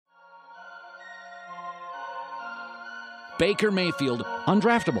Baker Mayfield,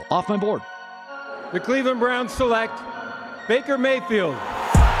 undraftable, off my board. The Cleveland Browns select Baker Mayfield.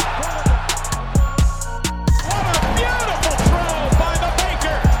 What a beautiful throw by the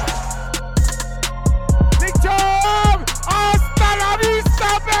Baker. Big Tom! Hasta la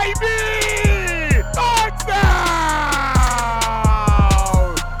vista, baby! Touchdown!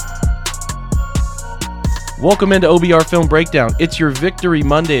 Welcome into OBR Film Breakdown. It's your Victory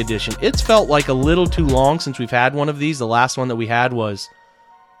Monday edition. It's felt like a little too long since we've had one of these. The last one that we had was,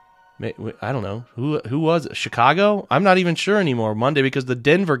 I don't know, who was it? Chicago? I'm not even sure anymore. Monday, because the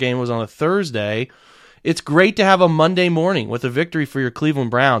Denver game was on a Thursday. It's great to have a Monday morning with a victory for your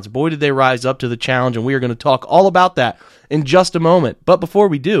Cleveland Browns. Boy, did they rise up to the challenge, and we are going to talk all about that in just a moment. But before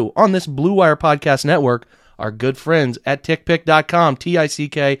we do, on this Blue Wire Podcast Network, our good friends at tickpick.com,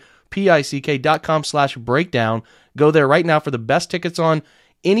 tickpick.com/breakdown. Go there right now for the best tickets on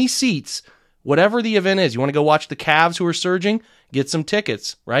any seats, whatever the event is. You want to go watch the Cavs who are surging? Get some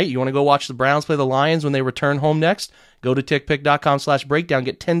tickets, right? You want to go watch the Browns play the Lions when they return home next? Go to tickpick.com/breakdown.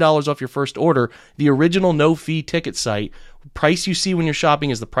 Get $10 off your first order. The original no-fee ticket site. Price you see when you're shopping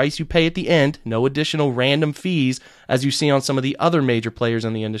is the price you pay at the end. No additional random fees as you see on some of the other major players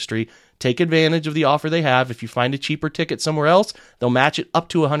in the industry. Take advantage of the offer they have. If you find a cheaper ticket somewhere else, they'll match it up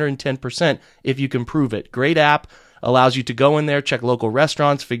to 110% if you can prove it. Great app. Allows you to go in there, check local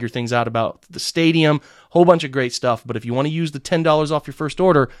restaurants, figure things out about the stadium, whole bunch of great stuff. But if you want to use the $10 off your first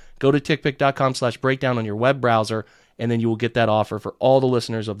order, go to tickpick.com/breakdown on your web browser, and then you will get that offer for all the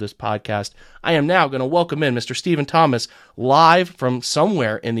listeners of this podcast. I am now going to welcome in Mr. Stephen Thomas, live from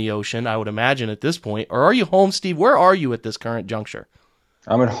somewhere in the ocean, I would imagine at this point. Or are you home, Steve? Where are you at this current juncture?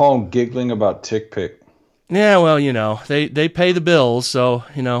 I'm at home giggling about TickPick. Yeah, well, you know, they pay the bills, so,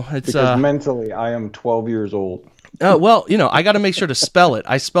 you know, it's... Because mentally, I am 12 years old. Well, you know, I got to make sure to spell it.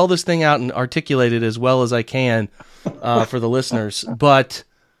 I spell this thing out and articulate it as well as I can for the listeners. But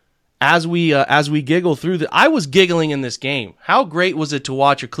as we giggle through I was giggling in this game. How great was it to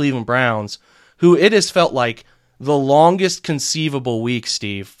watch your Cleveland Browns, who it has felt like the longest conceivable week,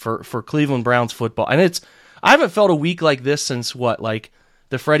 Steve, for Cleveland Browns football. And I haven't felt a week like this since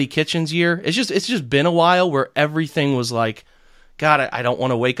the Freddie Kitchens year. It's just been a while where everything was like, God, I don't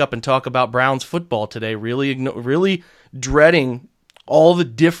want to wake up and talk about Browns football today. Really dreading all the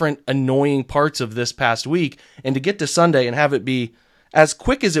different annoying parts of this past week. And to get to Sunday and have it be as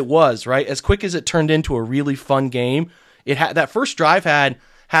quick as it was, right? As quick as it turned into a really fun game. It had that first drive had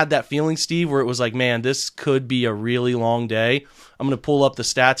that feeling, Steve, where it was like, man, this could be a really long day. I'm going to pull up the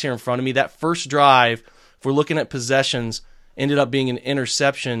stats here in front of me. That first drive, if we're looking at possessions, ended up being an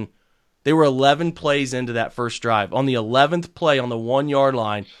interception. They were 11 plays into that first drive. On the 11th play on the 1-yard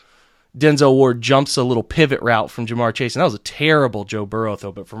line, Denzel Ward jumps a little pivot route from Jamar Chase. And that was a terrible Joe Burrow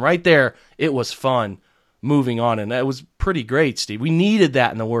throw. But from right there, it was fun moving on. And that was pretty great, Steve. We needed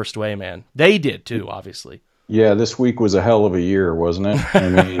that in the worst way, man. They did too, obviously. Yeah, this week was a hell of a year, wasn't it? I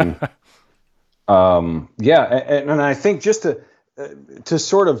mean, yeah. And I think just to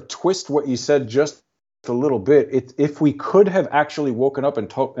sort of twist what you said just a little bit, if we could have actually woken up and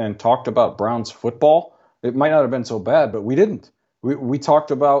talked about Browns football, it might not have been so bad, but we didn't. We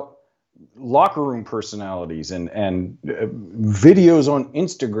talked about locker room personalities and videos on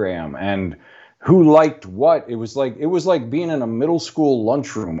Instagram and who liked what. It was like being in a middle school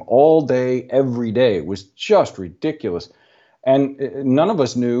lunchroom all day, every day. It was just ridiculous. And none of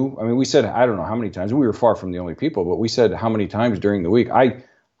us knew. I mean, we said, I don't know how many times. We were far from the only people, but we said how many times during the week. I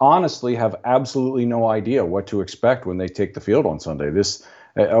honestly have absolutely no idea what to expect when they take the field on Sunday.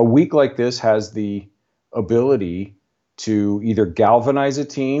 A week like this has the ability to either galvanize a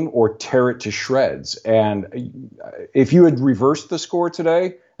team or tear it to shreds. And if you had reversed the score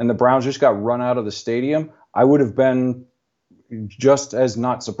today and the Browns just got run out of the stadium, I would have been just as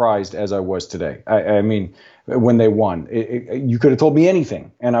not surprised as I was today. I mean, when they won, you could have told me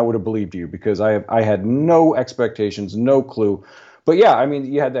anything and I would have believed you, because I had no expectations, no clue. But yeah, I mean,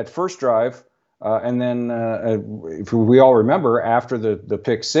 you had that first drive, and then if we all remember, after the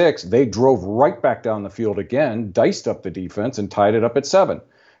pick six, they drove right back down the field again, diced up the defense, and tied it up at 7.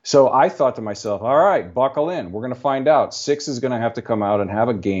 So I thought to myself, all right, buckle in. We're going to find out. Six is going to have to come out and have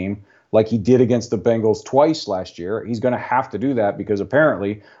a game like he did against the Bengals twice last year. He's going to have to do that because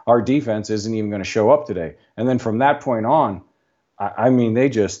apparently our defense isn't even going to show up today. And then from that point on, I mean, they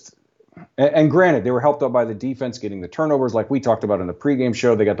just... And granted, they were helped out by the defense getting the turnovers like we talked about in the pregame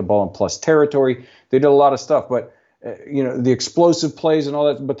show. They got the ball in plus territory. They did a lot of stuff. But, the explosive plays and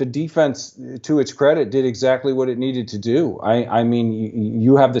all that. But the defense, to its credit, did exactly what it needed to do. I mean,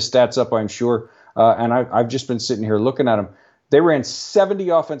 you have the stats up, I'm sure. And I've just been sitting here looking at them. They ran 70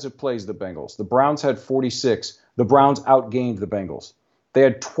 offensive plays, the Bengals. The Browns had 46. The Browns outgained the Bengals. They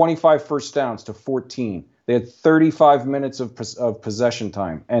had 25 first downs to 14. They had 35 minutes of possession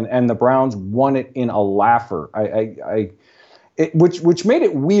time, and the Browns won it in a laugher. Which made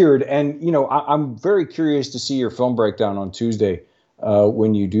it weird. And I'm very curious to see your film breakdown on Tuesday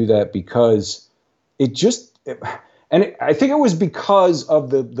when you do that, because I think it was because of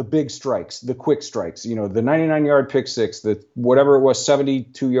the big strikes, the quick strikes. The 99-yard pick six, the whatever it was,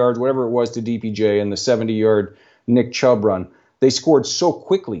 72 yards, whatever it was to DPJ, and the 70-yard Nick Chubb run. They scored so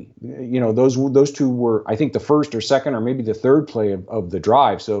quickly. Those two were, I think, the first or second or maybe the third play of the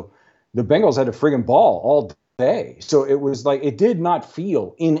drive. So the Bengals had a friggin' ball all day. So it was like, it did not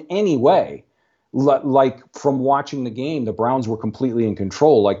feel in any way like from watching the game, the Browns were completely in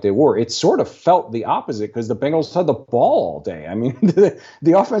control like they were. It sort of felt the opposite because the Bengals had the ball all day. I mean,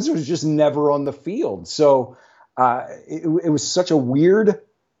 the offense was just never on the field. So it was such a weird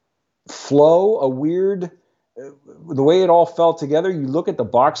flow, the way it all fell together. You look at the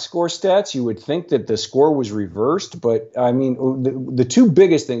box score stats, you would think that the score was reversed. But I mean, the two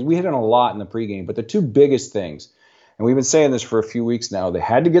biggest things, we hit on a lot in the pregame, but the two biggest things, and we've been saying this for a few weeks now, they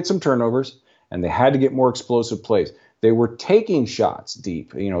had to get some turnovers and they had to get more explosive plays. They were taking shots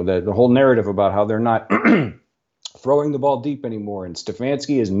deep. The whole narrative about how they're not throwing the ball deep anymore, and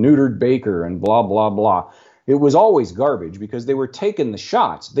Stefanski has neutered Baker and blah, blah, blah. It was always garbage because they were taking the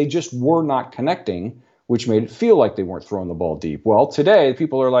shots. They just were not connecting, which made it feel like they weren't throwing the ball deep. Well, today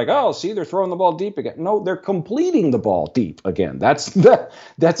people are like, oh, see, they're throwing the ball deep again. No, they're completing the ball deep again. That's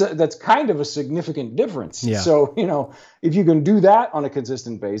kind of a significant difference. Yeah. So, if you can do that on a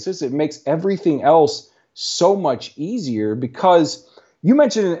consistent basis, it makes everything else so much easier, because you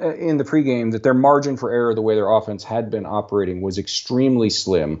mentioned in the pregame that their margin for error, the way their offense had been operating, was extremely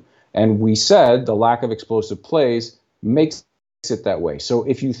slim. And we said the lack of explosive plays makes it that way. So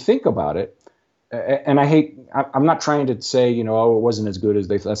if you think about it, and I'm not trying to say, it wasn't as good as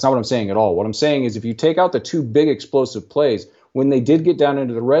that's not what I'm saying at all. What I'm saying is if you take out the two big explosive plays, when they did get down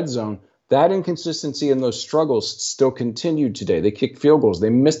into the red zone, that inconsistency and those struggles still continued today. They kicked field goals. They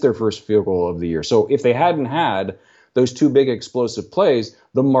missed their first field goal of the year. So if they hadn't had those two big explosive plays,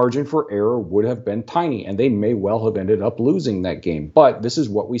 the margin for error would have been tiny, and they may well have ended up losing that game. But this is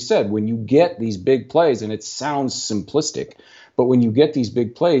what we said. When you get these big plays, and it sounds simplistic, but when you get these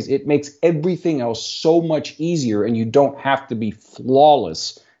big plays, it makes everything else so much easier, and you don't have to be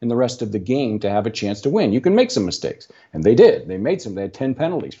flawless in the rest of the game to have a chance to win. You can make some mistakes, and they did. They made some. They had 10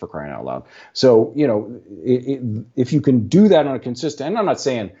 penalties, for crying out loud. So, if you can do that on a consistent, and I'm not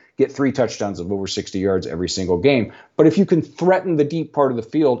saying get 3 touchdowns of over 60 yards every single game, but if you can threaten the deep part of the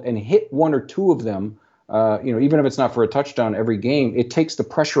field and hit 1 or 2 of them, even if it's not for a touchdown every game, it takes the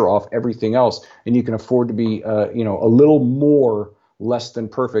pressure off everything else, and you can afford to be, a little more less than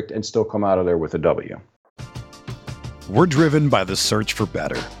perfect and still come out of there with a W. We're driven by the search for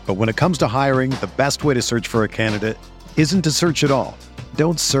better. But when it comes to hiring, the best way to search for a candidate isn't to search at all.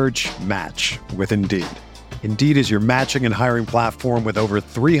 Don't search, match with Indeed. Indeed is your matching and hiring platform with over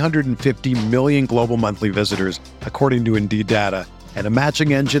 350 million global monthly visitors, according to Indeed data, and a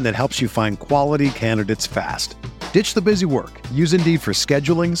matching engine that helps you find quality candidates fast. Ditch the busy work. Use Indeed for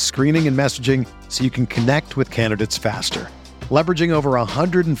scheduling, screening, and messaging so you can connect with candidates faster. Leveraging over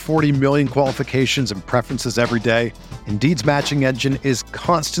 140 million qualifications and preferences every day, Indeed's matching engine is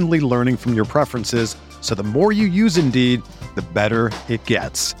constantly learning from your preferences, so the more you use Indeed, the better it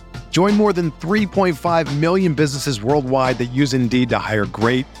gets. Join more than 3.5 million businesses worldwide that use Indeed to hire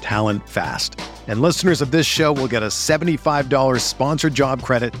great talent fast. And listeners of this show will get a $75 sponsored job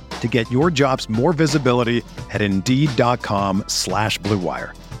credit to get your jobs more visibility at Indeed.com/Blue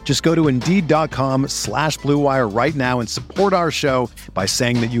Wire. Just go to Indeed.com/Blue Wire right now and support our show by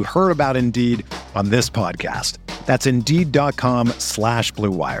saying that you heard about Indeed on this podcast. That's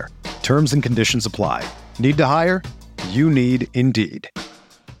Indeed.com/Blue Wire. Terms and conditions apply. Need to hire? You need Indeed.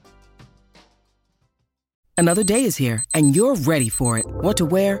 Another day is here, and you're ready for it. What to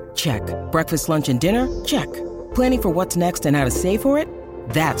wear? Check. Breakfast, lunch, and dinner? Check. Planning for what's next and how to save for it?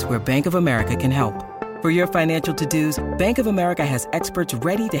 That's where Bank of America can help. For your financial to-dos, Bank of America has experts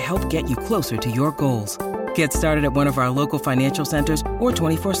ready to help get you closer to your goals. Get started at one of our local financial centers or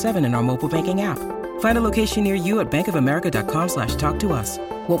 24/7 in our mobile banking app. Find a location near you at bankofamerica.com/talktous.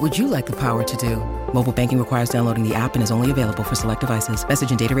 What would you like the power to do? Mobile banking requires downloading the app and is only available for select devices.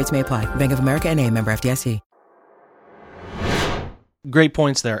 Message and data rates may apply. Bank of America NA, member FDIC. Great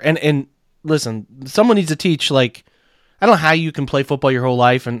points there. And listen, someone needs to teach, I don't know how you can play football your whole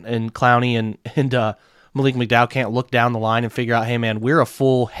life and Clowney and Malik McDowell can't look down the line and figure out, hey, man, we're a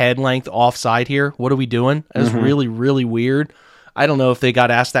full head length offside here. What are we doing? That's really, really weird. I don't know if they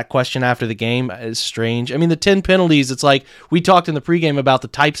got asked that question after the game. It's strange. I mean, the 10 penalties, it's like we talked in the pregame about the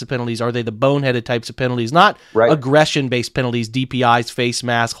types of penalties. Are they the boneheaded types of penalties? Not aggression-based penalties, DPIs, face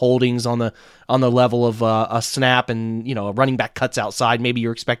masks, holdings on the level of a snap and, a running back cuts outside. Maybe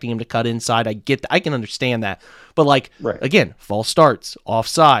you're expecting him to cut inside. I get that. I can understand that. But, again, false starts,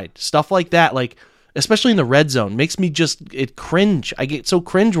 offside, stuff like that, especially in the red zone, makes me cringe. I get so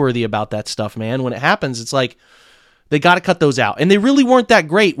cringeworthy about that stuff, man. When it happens, it's like, they got to cut those out. And they really weren't that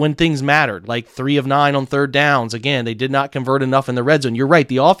great when things mattered, like 3 of 9 on third downs. Again, they did not convert enough in the red zone. You're right,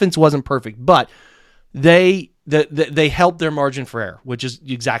 the offense wasn't perfect, but they helped their margin for error, which is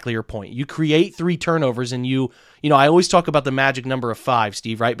exactly your point. You create 3 turnovers, and I always talk about the magic number of 5,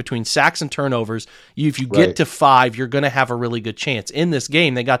 Steve, right? Between sacks and turnovers, if you get to 5, you're going to have a really good chance. In this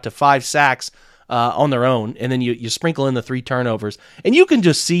game, they got to 5 sacks on their own, and then you sprinkle in the 3 turnovers, and you can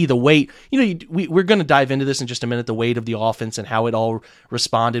just see the weight. We're going to dive into this in just a minute, the weight of the offense and how it all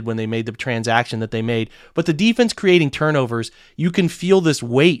responded when they made the transaction that they made. But the defense creating turnovers, you can feel this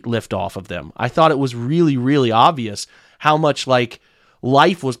weight lift off of them. I thought it was really, really obvious how much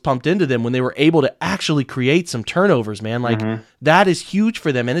life was pumped into them when they were able to actually create some turnovers, man. That is huge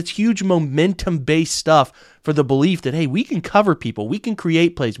for them, and it's huge momentum-based stuff for the belief that, hey, we can cover people, we can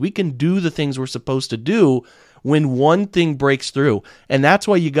create plays, we can do the things we're supposed to do when one thing breaks through. And that's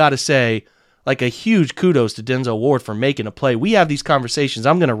why you got to say, a huge kudos to Denzel Ward for making a play. We have these conversations.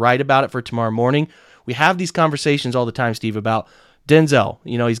 I'm going to write about it for tomorrow morning. We have these conversations all the time, Steve, about Denzel.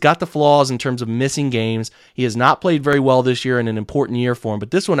 He's got the flaws in terms of missing games. He has not played very well this year in an important year for him, but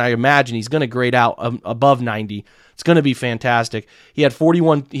this one I imagine he's going to grade out above 90. It's going to be fantastic. He had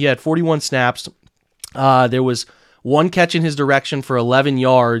 41 snaps. There was 1 catch in his direction for 11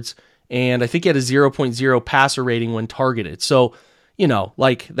 yards, and I think he had a 0.0 passer rating when targeted. So,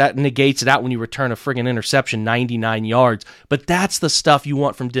 that negates it out when you return a friggin' interception 99 yards. But that's the stuff you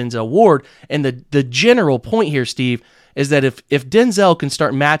want from Denzel Ward. And the general point here, Steve, is that if Denzel can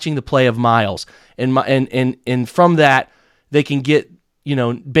start matching the play of Miles, and from that they can get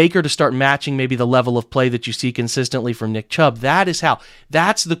Baker to start matching maybe the level of play that you see consistently from Nick Chubb,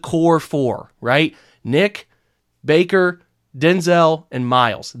 that's the core 4, right? Nick, Baker, Denzel, and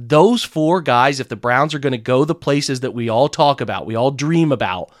Miles. Those 4 guys, if the Browns are going to go the places that we all talk about, we all dream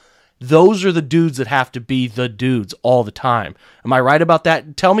about, those are the dudes that have to be the dudes all the time. Am I right about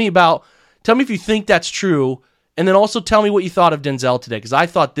that? Tell me if you think that's true. And then also tell me what you thought of Denzel today, because I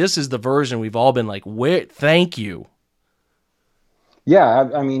thought this is the version we've all been like, thank you. Yeah,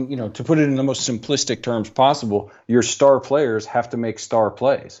 I mean, to put it in the most simplistic terms possible, your star players have to make star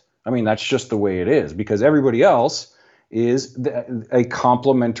plays. I mean, that's just the way it is, because everybody else is a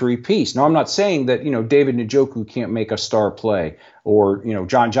complementary piece. Now, I'm not saying that, David Njoku can't make a star play, or,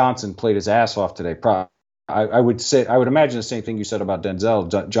 John Johnson played his ass off today. I would imagine the same thing you said about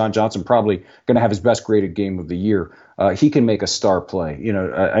Denzel. John Johnson probably going to have his best graded game of the year. He can make a star play.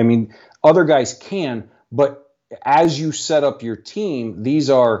 I mean, other guys can, but as you set up your team, these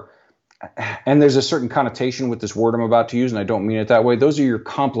are, and there's a certain connotation with this word I'm about to use, and I don't mean it that way. Those are your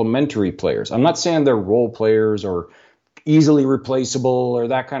complementary players. I'm not saying they're role players or easily replaceable or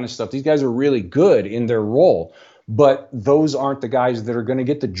that kind of stuff. These guys are really good in their role. But those aren't the guys that are going to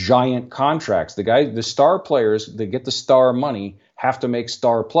get the giant contracts. The star players that get the star money have to make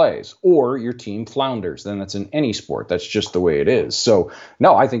star plays, or your team flounders. Then that's in any sport. That's just the way it is. So,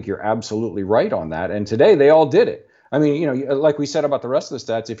 no, I think you're absolutely right on that. And today they all did it. I mean, like we said about the rest of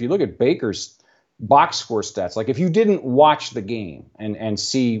the stats, if you look at Baker's box score stats, if you didn't watch the game and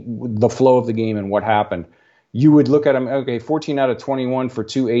see the flow of the game and what happened, you would look at him, okay, 14 out of 21 for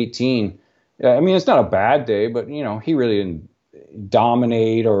 218. I mean, it's not a bad day, but, he really didn't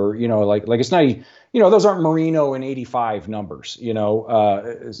dominate or, it's not, those aren't Marino and 85 numbers,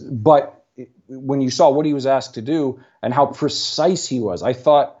 but when you saw what he was asked to do and how precise he was, I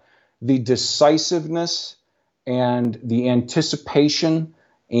thought the decisiveness and the anticipation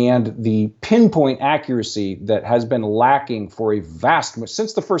and the pinpoint accuracy that has been lacking for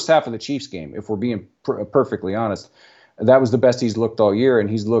since the first half of the Chiefs game, if we're being perfectly honest. That was the best he's looked all year, and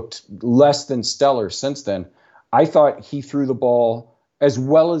he's looked less than stellar since then. I thought he threw the ball as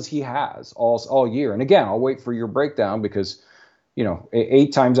well as he has all year. And again, I'll wait for your breakdown because,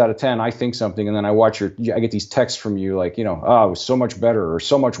 8 times out of 10, I think something, and then I get these texts from you like, it was so much better or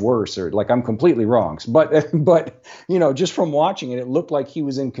so much worse, or like I'm completely wrong. But just from watching it, it looked like he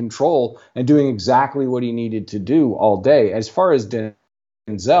was in control and doing exactly what he needed to do all day. As far as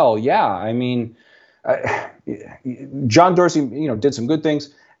Denzel, yeah, I mean, John Dorsey, did some good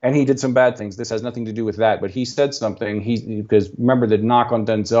things. and he did some bad things. This has nothing to do with that, but he said something. Because remember, the knock on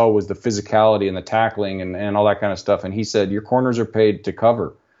Denzel was the physicality and the tackling and all that kind of stuff. And he said, your corners are paid to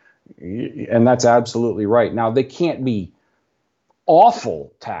cover. And that's absolutely right. Now, they can't be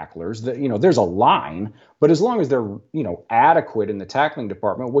awful tacklers. There's a line, but as long as they're, adequate in the tackling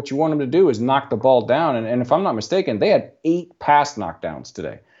department, what you want them to do is knock the ball down. And if I'm not mistaken, they had 8 pass knockdowns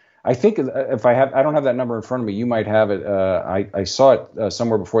today. I think I don't have that number in front of me. You might have it. I saw it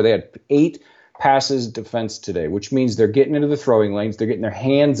somewhere before. They had 8 passes defense today, which means they're getting into the throwing lanes. They're getting their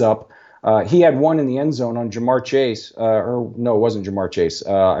hands up. He had one in the end zone on Jamar Chase. Or no, it wasn't Jamar Chase.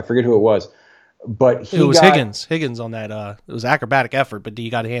 I forget who it was. But it was Higgins. Higgins on that. It was acrobatic effort, but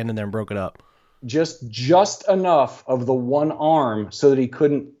he got a hand in there and broke it up. Just enough of the one arm so that he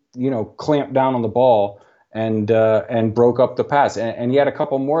couldn't, clamp down on the ball. And broke up the pass. And he had a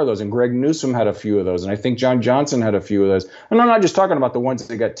couple more of those. And Greg Newsome had a few of those. And I think John Johnson had a few of those. And I'm not just talking about the ones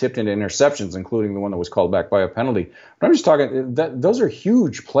that got tipped into interceptions, including the one that was called back by a penalty. But I'm just talking that those are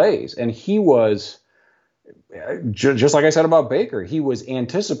huge plays. And he was, just like I said about Baker, he was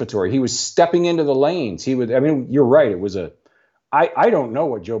anticipatory. He was stepping into the lanes. You're right. It was I don't know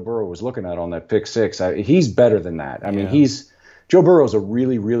what Joe Burrow was looking at on that pick six. He's better than that. Joe Burrow is a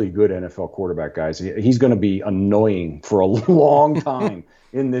really, really good NFL quarterback, guys. He's going to be annoying for a long time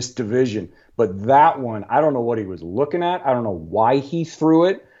in this division. But that one, I don't know what he was looking at. I don't know why he threw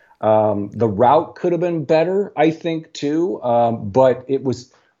it. The route could have been better, I think, too. But it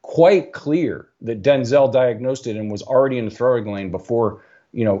was quite clear that Denzel diagnosed it and was already in the throwing lane before,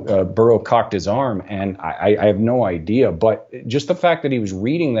 Burrow cocked his arm. And I have no idea. But just the fact that he was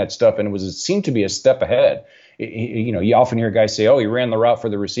reading that stuff and it seemed to be a step ahead. You often hear guys say, oh, he ran the route for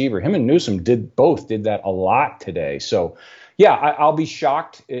the receiver. Him and Newsome did that a lot today. So, yeah, I'll be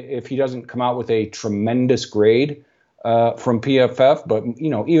shocked if he doesn't come out with a tremendous grade from PFF. But,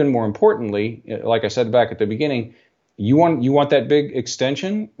 even more importantly, like I said back at the beginning, you want that big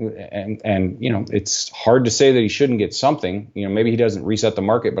extension. And it's hard to say that he shouldn't get something. Maybe he doesn't reset the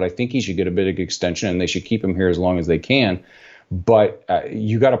market, but I think he should get a big extension and they should keep him here as long as they can. But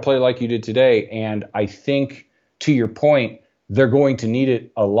you got to play like you did today. And I think, to your point, they're going to need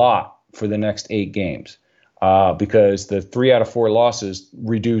it a lot for the next 8 games because the 3 out of 4 losses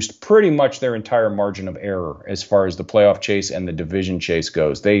reduced pretty much their entire margin of error as far as the playoff chase and the division chase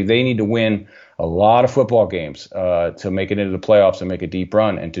goes. They need to win a lot of football games to make it into the playoffs and make a deep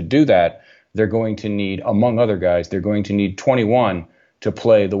run. And to do that, they're going to need, among other guys, they're going to need 21 to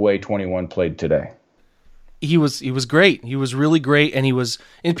play the way 21 played today. He was great. He was really great,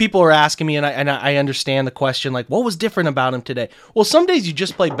 and people are asking me, and I understand the question, like, what was different about him today? Well, some days you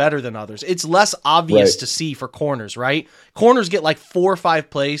just play better than others. It's less obvious to see for corners, right? Corners get like 4 or 5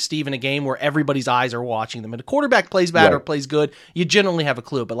 plays, Steve, in a game where everybody's eyes are watching them. And a quarterback plays bad or plays good, you generally have a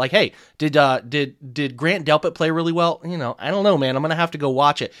clue. But like, hey, did Grant Delpit play really well? I don't know, man. I'm gonna have to go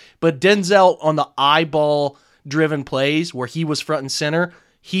watch it. But Denzel on the eyeball-driven plays where he was front and center.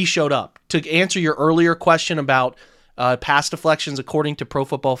 He showed up. To answer your earlier question about pass deflections, according to Pro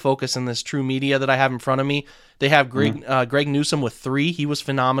Football Focus and this True Media that I have in front of me, they have Greg Newsome with 3. He was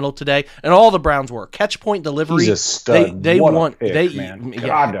phenomenal today, and all the Browns were. Catch point delivery. He's a stud. They what want. A pick, man.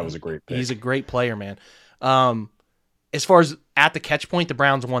 God, that was a great pick. He's a great player, man. As far as at the catch point, the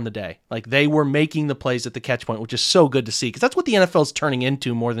Browns won the day. Like, they were making the plays at the catch point, which is so good to see because that's what the NFL is turning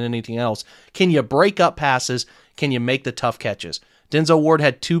into more than anything else. Can you break up passes? Can you make the tough catches? Denzel Ward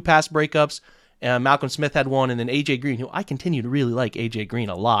had 2 pass breakups. Malcolm Smith had 1, and then A.J. Green, who I continue to really like A.J. Green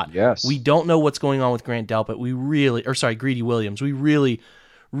a lot. Yes. We don't know what's going on with Grant Delpit. Greedy Williams. We really,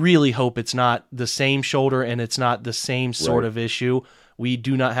 really hope it's not the same shoulder and it's not the same sort of issue. We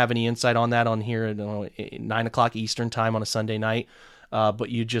do not have any insight on that on here at 9 o'clock Eastern time on a Sunday night, but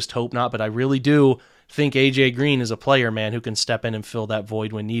you just hope not. But I really do think A.J. Green is a player, man, who can step in and fill that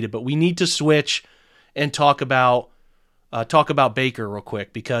void when needed. But we need to switch and talk about Baker real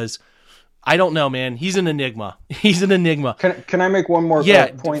quick because I don't know, man. He's an enigma. Can I make one more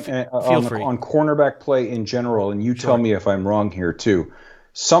point on cornerback play in general? And you tell me if I'm wrong here too.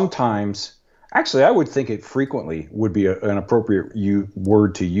 Sometimes, actually, I would think it frequently would be an appropriate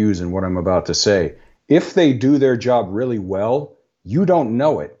word to use in what I'm about to say. If they do their job really well, you don't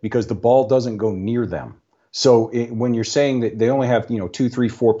know it because the ball doesn't go near them. So when you're saying that they only have 2, 3,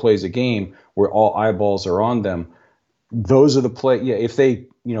 4 plays a game where all eyeballs are on them, those are the play. Yeah, if they,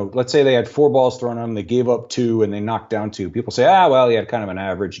 let's say they had 4 balls thrown on them, they gave up 2 and they knocked down 2. People say, well, he had kind of an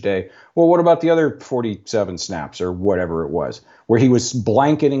average day. Well, what about the other 47 snaps or whatever it was, where he was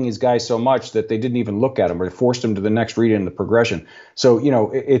blanketing his guy so much that they didn't even look at him or forced him to the next read in the progression. So,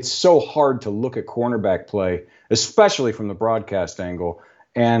 it's so hard to look at cornerback play, especially from the broadcast angle,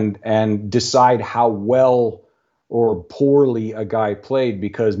 and decide how well or poorly a guy played,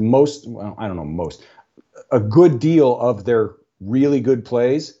 because a good deal of their really good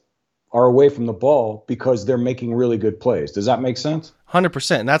plays are away from the ball because they're making really good plays. Does that make sense?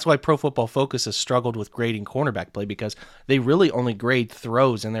 100%. And that's why Pro Football Focus has struggled with grading cornerback play, because they really only grade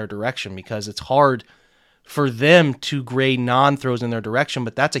throws in their direction, because it's hard for them to grade non-throws in their direction.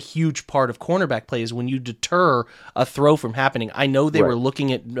 But that's a huge part of cornerback play, is when you deter a throw from happening. I know they were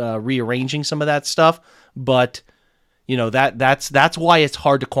looking at rearranging some of that stuff, but that's why it's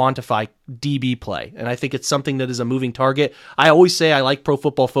hard to quantify DB play. And I think it's something that is a moving target. I always say I like Pro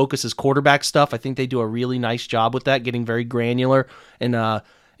Football Focus's quarterback stuff. I think they do a really nice job with that, getting very granular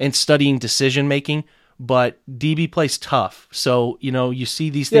and studying decision making. But DB play's tough. So, you see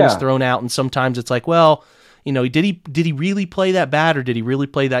these things thrown out, and sometimes it's like, well, did he really play that bad, or did he really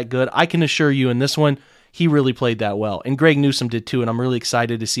play that good? I can assure you in this one, he really played that well. And Greg Newsome did too, and I'm really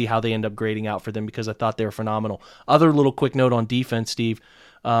excited to see how they end up grading out for them, because I thought they were phenomenal. Other little quick note on defense, Steve.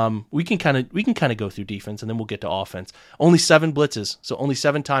 We can kind of go through defense, and then we'll get to offense. Only 7 blitzes, so only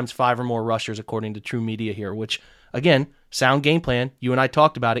 7 times 5 or more rushers, according to True Media here, which, again, sound game plan. You and I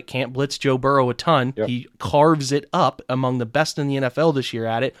talked about it. Can't blitz Joe Burrow a ton. Yep. He carves it up, among the best in the NFL this year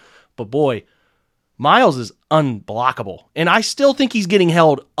at it. But boy, Miles is unblockable. And I still think he's getting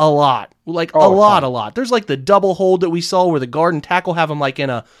held a lot. A lot. There's like the double hold that we saw where the guard and tackle have him like in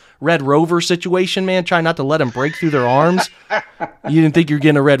a Red Rover situation, man, trying not to let him break through their arms. You didn't think you were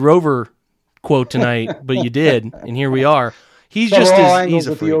getting a Red Rover quote tonight, but you did. And here we are. He's so just he's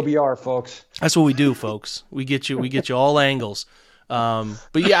a freak. The OBR, folks. That's what we do, folks. We get you all angles. But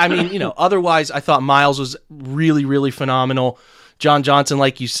yeah, I mean, otherwise I thought Miles was really, really phenomenal. John Johnson,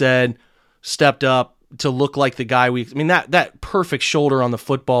 like you said, stepped up to look like the guy that perfect shoulder on the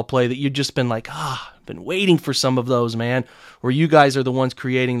football play that you've just been like, I've been waiting for some of those, man, where you guys are the ones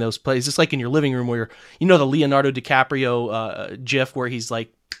creating those plays. It's like in your living room where the Leonardo DiCaprio gif where he's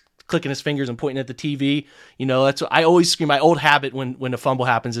like clicking his fingers and pointing at the TV. That's what I always scream. My old habit when a fumble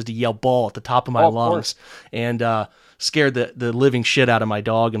happens is to yell ball at the top of my lungs, and scared the living shit out of my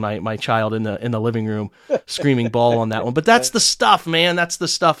dog and my child in the living room, screaming ball on that one. But that's the stuff, man. That's the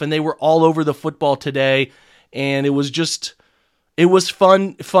stuff. And they were all over the football today, and it was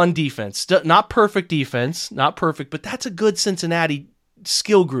fun defense. Not perfect defense, not perfect, but that's a good Cincinnati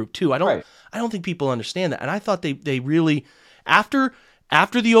skill group too. I don't think people understand that. And I thought they really, after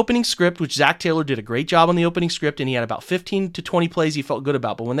the opening script, which Zach Taylor did a great job on the opening script, and he had about 15 to 20 plays he felt good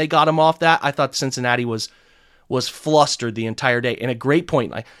about. But when they got him off that, I thought Cincinnati was flustered the entire day. And a great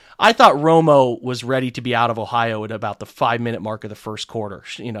point. I thought Romo was ready to be out of Ohio at about the 5-minute mark of the first quarter.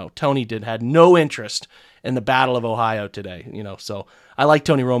 Tony had no interest in the Battle of Ohio today. So I like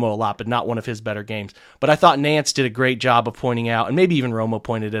Tony Romo a lot, but not one of his better games. But I thought Nance did a great job of pointing out, and maybe even Romo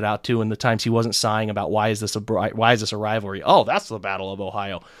pointed it out too, in the times he wasn't sighing about why is this a rivalry? Oh, that's the Battle of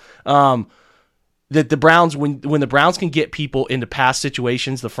Ohio. That the Browns, when the Browns can get people into pass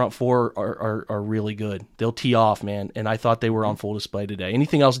situations, the front four are really good. They'll tee off, man. And I thought they were on full display today.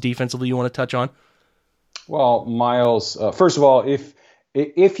 Anything else defensively you want to touch on? Well, Miles, first of all, if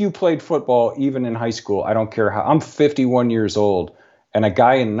you played football, even in high school, I don't care how. I'm 51 years old, and a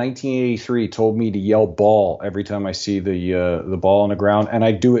guy in 1983 told me to yell ball every time I see the ball on the ground, and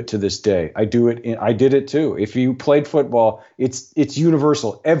I do it to this day. I did it too. If you played football, it's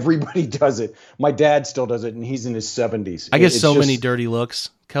universal. Everybody does it. My dad still does it, and he's in his 70s. I get many dirty looks.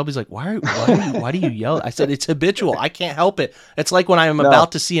 Kelby's like, why do you yell? I said, it's habitual. I can't help it. It's like when I am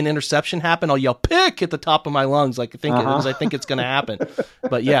about to see an interception happen, I'll yell pick at the top of my lungs, I think it's going to happen.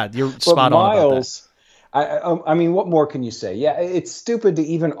 But yeah, you're spot on about that. I mean, what more can you say? Yeah, it's stupid to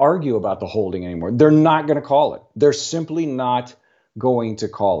even argue about the holding anymore. They're not going to call it. They're simply not going to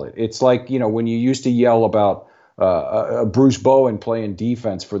call it. It's like, when you used to yell about Bruce Bowen playing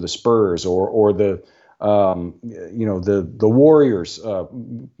defense for the Spurs, or the Warriors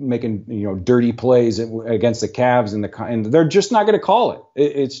making dirty plays against the Cavs, and they're just not going to call it.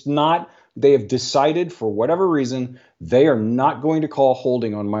 It's not. They have decided, for whatever reason, they are not going to call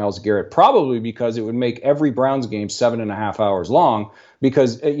holding on Myles Garrett, probably because it would make every Browns game 7.5 hours long,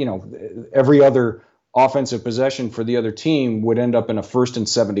 because every other offensive possession for the other team would end up in a 1st and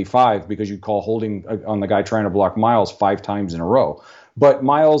 75 because you'd call holding on the guy trying to block Myles 5 times in a row. But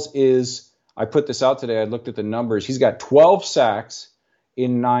Myles I put this out today, I looked at the numbers, he's got 12 sacks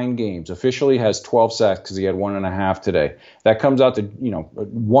in 9 games. Officially has 12 sacks because he had 1.5 today. That comes out to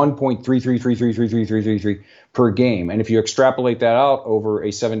 1.33333333 per game. And if you extrapolate that out over a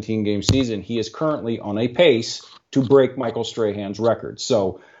 17-game season, he is currently on a pace to break Michael Strahan's record.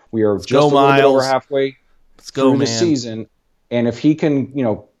 So we are just a little bit over halfway through the season, And if he can,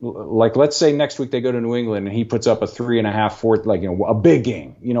 like let's say next week they go to New England and he puts up a 3.5, 4, a big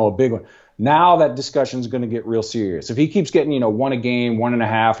game, a big one. Now that discussion is going to get real serious. If he keeps getting, one a game,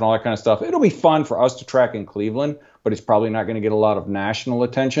 1.5, and all that kind of stuff, it'll be fun for us to track in Cleveland, but it's probably not going to get a lot of national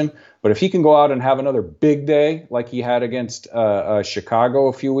attention. But if he can go out and have another big day like he had against Chicago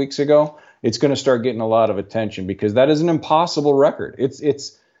a few weeks ago, it's going to start getting a lot of attention because that is an impossible record.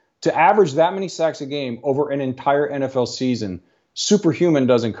 It's to average that many sacks a game over an entire NFL season. Superhuman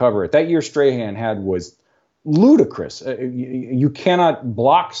doesn't cover it. That year Strahan had was ludicrous. You cannot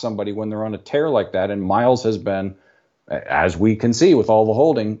block somebody when they're on a tear like that. And Miles has been, as we can see with all the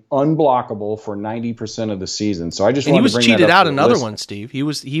holding, unblockable for 90% of the season. So I just wanted to bring that up. He was cheated out another one, Steve.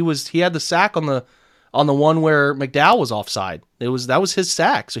 He had the sack on the one where McDowell was offside. That was his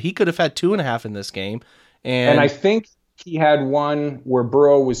sack. So he could have had 2.5 in this game. And I think he had one where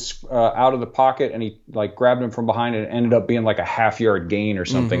Burrow was out of the pocket and he grabbed him from behind and it ended up being like a half-yard gain or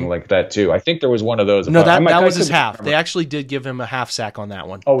something like that too. I think there was one of those. No, that was his half. They actually did give him a half sack on that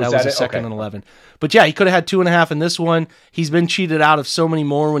one. Oh, that was a second and 11. But yeah, he could have had 2.5 in this one. He's been cheated out of so many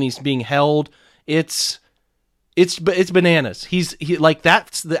more when he's being held. It's bananas.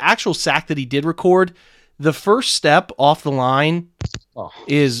 That's the actual sack that he did record. The first step off the line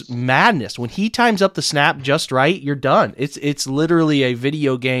is madness. When he times up the snap just right, you're done. It's literally a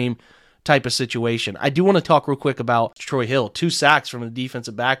video game type of situation. I do want to talk real quick about Troy Hill. 2 sacks from the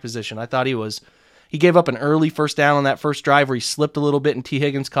defensive back position. I thought he gave up an early first down on that first drive where he slipped a little bit and T.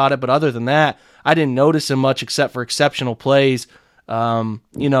 Higgins caught it. But other than that, I didn't notice him much except for exceptional plays.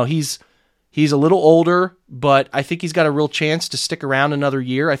 He's a little older, but I think he's got a real chance to stick around another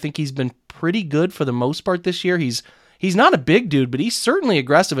year. I think he's been pretty good for the most part this year. He's not a big dude, but he's certainly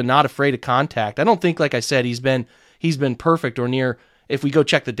aggressive and not afraid of contact. I don't think, like I said, he's been perfect or near. If we go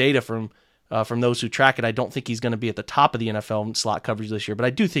check the data from those who track it, I don't think he's going to be at the top of the NFL in slot coverage this year, but I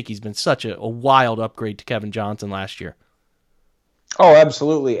do think he's been such a wild upgrade to Kevin Johnson last year. Oh,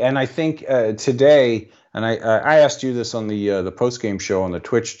 absolutely. And I think today, and I asked you this on the post-game show on the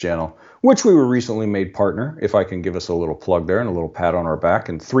Twitch channel, which we were recently made partner, if I can give us a little plug there and a little pat on our back.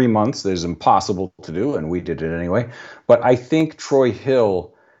 In 3 months, that is impossible to do, and we did it anyway. But I think Troy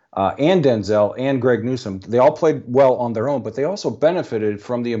Hill and Denzel and Greg Newsome, they all played well on their own, but they also benefited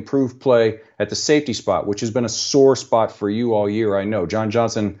from the improved play at the safety spot, which has been a sore spot for you all year, I know. John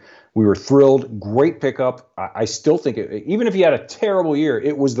Johnson, we were thrilled. Great pickup. I still think, even if he had a terrible year,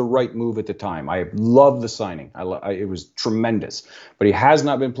 it was the right move at the time. I love the signing. It was tremendous. But he has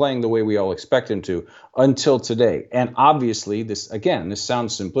not been playing the way we all expect him to until today. And obviously, this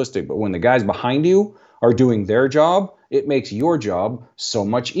sounds simplistic, but when the guys behind you are doing their job, it makes your job so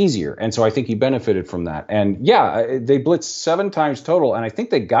much easier. And so I think he benefited from that. And yeah, they blitzed 7 times total, and I think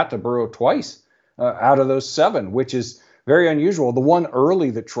they got to Burrow twice out of those 7, which is very unusual. The one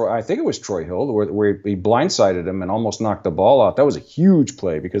early that I think it was Troy Hill, where he blindsided him and almost knocked the ball out. That was a huge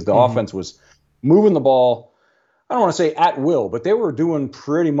play because the offense was moving the ball, I don't want to say at will, but they were doing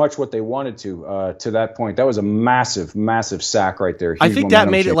pretty much what they wanted to that point. That was a massive, massive sack right there. I think that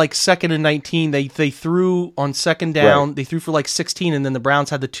made it like 2nd and 19. They threw on second down. Right. They threw for like 16, and then the Browns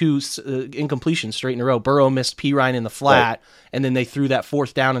had the 2 incompletions straight in a row. Burrow missed Pirine in the flat, right, and then they threw that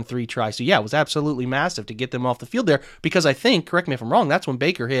 4th down and 3 try. So yeah, it was absolutely massive to get them off the field there because I think, correct me if I'm wrong, that's when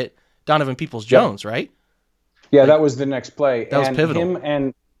Baker hit Donovan Peoples-Jones, right? Yeah, that was the next play. That was pivotal. Him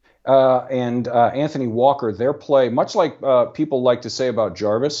and Anthony Walker, their play, much like people like to say about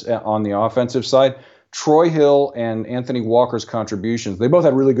Jarvis on the offensive side, Troy Hill and Anthony Walker's contributions, they both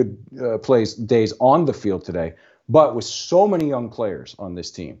had really good days on the field today, but with so many young players on this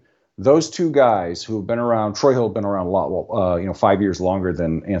team, those 2 guys who have been around, Troy Hill has been around a lot, 5 years longer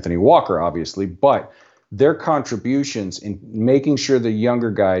than Anthony Walker, obviously, but their contributions in making sure the younger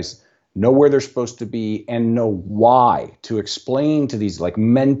guys know where they're supposed to be and know why, to explain to these like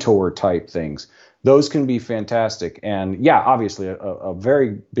mentor type things. Those can be fantastic. And yeah, obviously a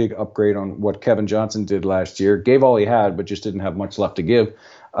very big upgrade on what Kevin Johnson did last year. Gave all he had, but just didn't have much left to give.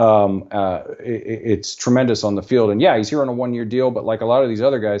 It's tremendous on the field. And yeah, he's here on a 1-year deal, but like a lot of these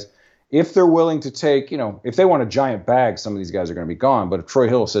other guys, if they're willing to take, if they want a giant bag, some of these guys are going to be gone. But if Troy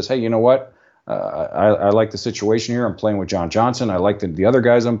Hill says, hey, you know what? I like the situation here. I'm playing with John Johnson. I like the other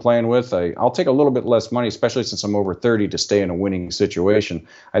guys I'm playing with. I'll take a little bit less money, especially since I'm over 30, to stay in a winning situation.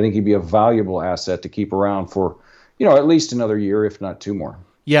 I think he'd be a valuable asset to keep around for, at least another year, if not 2 more.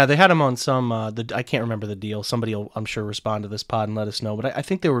 Yeah, they had him on some, I can't remember the deal. Somebody will, I'm sure, respond to this pod and let us know. But I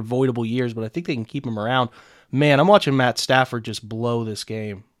think they were voidable years, but I think they can keep him around. Man, I'm watching Matt Stafford just blow this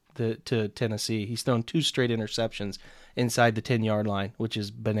game to Tennessee. He's thrown 2 straight interceptions inside the 10-yard line, which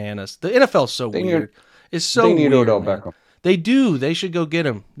is bananas. The NFL is so weird. It's so they need weird, Odell man. Beckham. They do. They should go get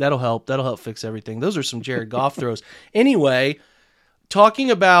him. That'll help. That'll help fix everything. Those are some Jared Goff throws. Anyway,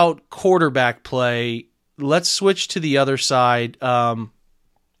 talking about quarterback play, let's switch to the other side. I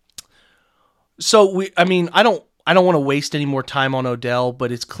don't want to waste any more time on Odell,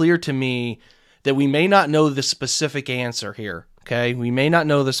 but it's clear to me that we may not know the specific answer here. Okay, we may not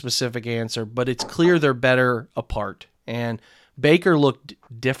know the specific answer, but it's clear they're better apart. And Baker looked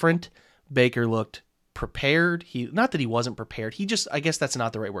different. Baker looked prepared. Not that he wasn't prepared. I guess that's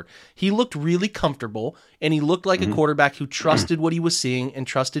not the right word. He looked really comfortable, and he looked like a quarterback who trusted what he was seeing and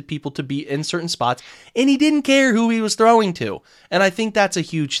trusted people to be in certain spots, and he didn't care who he was throwing to. And I think that's a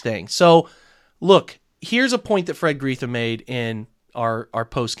huge thing. So, look, here's a point that Fred Gretha made in our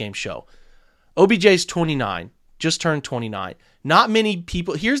post-game show. OBJ's 29, just turned 29. Not many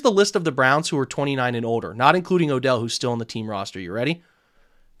people. Here's the list of the Browns who are 29 and older, not including Odell, who's still on the team roster. You ready?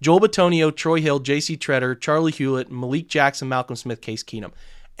 Joel Bitonio, Troy Hill, J.C. Treader, Charlie Hewlett, Malik Jackson, Malcolm Smith, Case Keenum.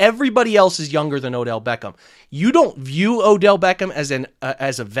 Everybody else is younger than Odell Beckham. You don't view Odell Beckham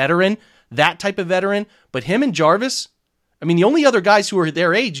as a veteran, that type of veteran, but him and Jarvis, the only other guys who are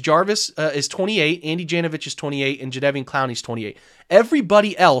their age, Jarvis is 28, Andy Janovich is 28, and Jadeveon Clowney's 28.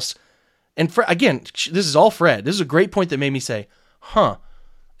 Everybody else, and again, this is all Fred. This is a great point that made me say,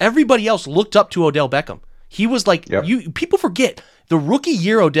 everybody else looked up to Odell Beckham. He was like, people forget the rookie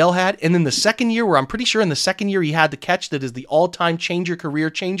year Odell had, and then the second year, where I'm pretty sure in the second year he had the catch that is the all-time career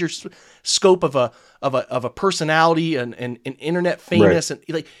changer scope of a personality and internet famous, right.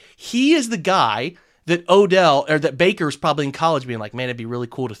 And like he is the guy that that Baker's probably in college being like, man, it'd be really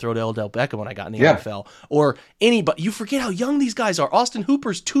cool to throw to Odell Beckham when I got in the NFL. Or anybody. You forget how young these guys are. Austin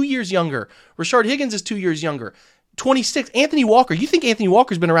Hooper's 2 years younger. Rashard Higgins is 2 years younger. 26. Anthony Walker. You think Anthony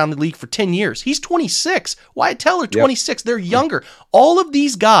Walker's been around the league for 10 years. He's 26. Wyatt Teller, 26. Yep. They're younger. All of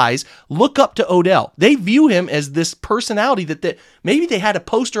these guys look up to Odell. They view him as this personality that maybe they had a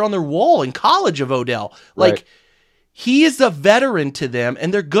poster on their wall in college of Odell. Like, right. He is a veteran to them,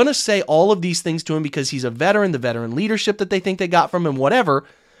 and they're going to say all of these things to him because he's a veteran, the veteran leadership that they think they got from him, whatever.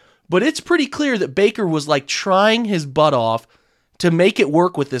 But it's pretty clear that Baker was like trying his butt off to make it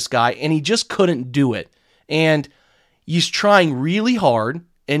work with this guy, and he just couldn't do it. And he's trying really hard,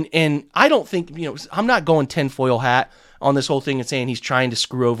 and I don't think, I'm not going tinfoil hat on this whole thing and saying he's trying to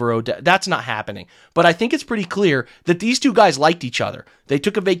screw over Odell. That's not happening. But I think it's pretty clear that these two guys liked each other. They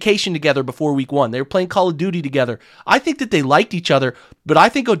took a vacation together before week 1. They were playing Call of Duty together. I think that they liked each other, but I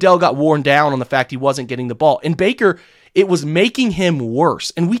think Odell got worn down on the fact he wasn't getting the ball. And Baker, it was making him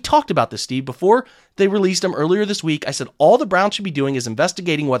worse. And we talked about this, Steve, before they released him earlier this week. I said all the Browns should be doing is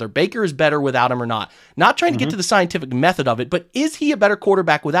investigating whether Baker is better without him or not. Not trying to get to the scientific method of it, but is he a better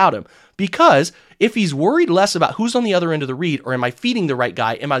quarterback without him? Because if he's worried less about who's on the other end of the read, or am I feeding the right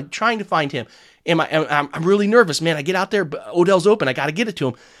guy? Am I trying to find him? I'm really nervous, man. I get out there, Odell's open. I got to get it to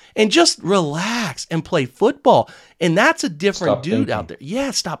him. And just relax and play football. And that's a different dude out there.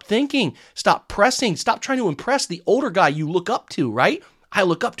 Yeah, stop thinking. Stop pressing. Stop trying to impress the older guy you look up to, right? I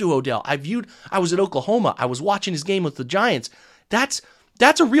look up to Odell. I was at Oklahoma. I was watching his game with the Giants. That's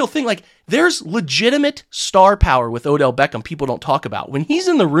a real thing. Like, there's legitimate star power with Odell Beckham people don't talk about. When he's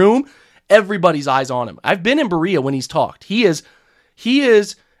in the room, everybody's eyes on him. I've been in Berea when he's talked. He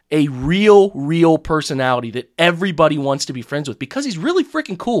is a real personality that everybody wants to be friends with because he's really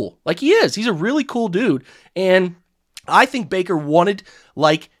freaking cool. Like, he is. He's a really cool dude. And I think Baker wanted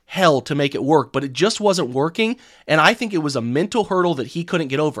like hell to make it work, but it just wasn't working. And I think it was a mental hurdle that he couldn't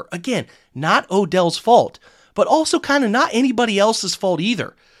get over. Again, not Odell's fault, but also kind of not anybody else's fault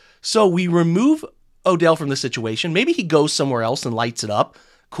either. So we remove Odell from the situation. Maybe he goes somewhere else and lights it up.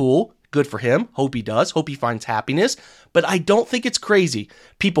 Cool. Good for him. Hope he does. Hope he finds happiness. But I don't think it's crazy.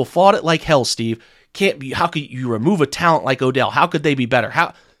 People fought it like hell, Steve. Can't be. How could you remove a talent like Odell? How could they be better?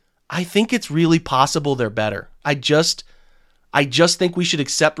 I think it's really possible they're better. I just think we should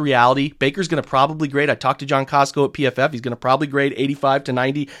accept reality. Baker's going to probably grade. I talked to John Costco at PFF. He's going to probably grade 85 to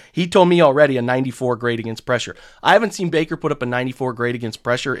 90. He told me already a 94 grade against pressure. I haven't seen Baker put up a 94 grade against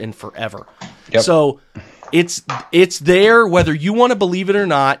pressure in forever. Yep. So it's there whether you want to believe it or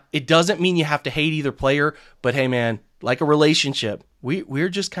not. It doesn't mean you have to hate either player. But hey, man, like a relationship, we're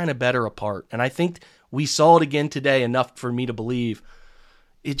just kind of better apart. And I think we saw it again today enough for me to believe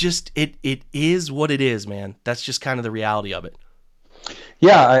it is what it is, man. That's just kind of the reality of it.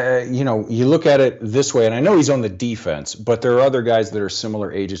 Yeah, you look at it this way, and I know he's on the defense, but there are other guys that are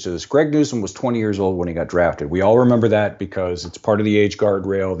similar ages to this. Greg Newsome was 20 years old when he got drafted. We all remember that because it's part of the age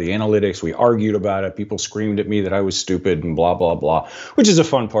guardrail, the analytics. We argued about it. People screamed at me that I was stupid and blah, blah, blah, which is a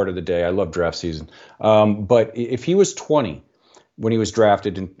fun part of the day. I love draft season. But if he was 20, when he was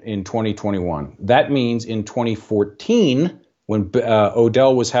drafted in 2021. That means in 2014, when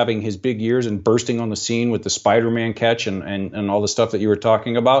Odell was having his big years and bursting on the scene with the Spider-Man catch and all the stuff that you were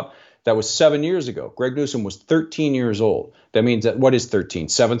talking about, that was 7 years ago. Greg Newsome was 13 years old. That means that, what is 13?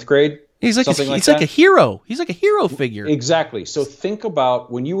 7th grade? He's like a hero. He's like a hero figure. Exactly. So think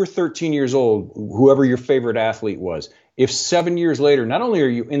about when you were 13 years old, whoever your favorite athlete was. If 7 years later, not only are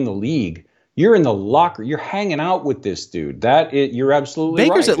you in the league, you're in the locker, you're hanging out with this dude. You're absolutely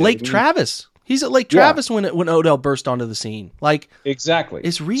Baker's right. at Lake Travis. He's at Lake Travis when Odell burst onto the scene. Like, exactly.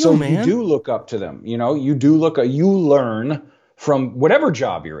 It's real, so man. You do look up to them. You learn from whatever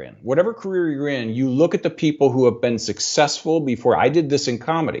job you're in, whatever career you're in. You look at the people who have been successful before. I did this in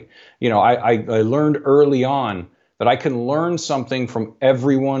comedy. I learned early on that I can learn something from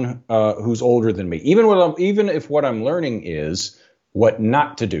everyone who's older than me, even if what I'm learning is what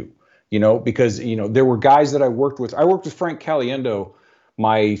not to do. Because there were guys that I worked with. I worked with Frank Caliendo,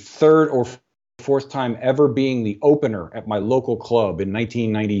 my third or fourth time ever being the opener at my local club in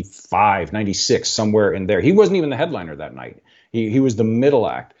 1995, 96, somewhere in there. He wasn't even the headliner that night. He was the middle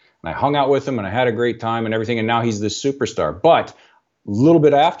act. And I hung out with him and I had a great time and everything. And now he's this superstar. But a little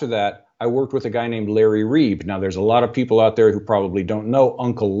bit after that, I worked with a guy named Larry Reeb. Now, there's a lot of people out there who probably don't know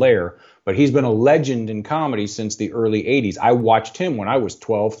Uncle Lair, but he's been a legend in comedy since the early 80s. I watched him when I was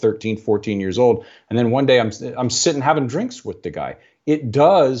 12, 13, 14 years old. And then one day I'm sitting having drinks with the guy. It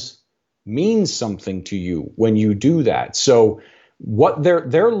does mean something to you when you do that. So what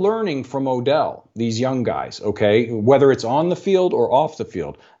they're learning from Odell, these young guys, okay, whether it's on the field or off the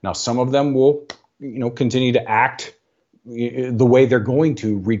field. Now, some of them will, continue to act the way they're going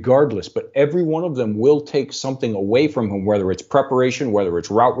to regardless, but every one of them will take something away from him, whether it's preparation, whether it's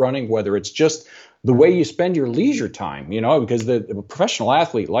route running, whether it's just the way you spend your leisure time, because the professional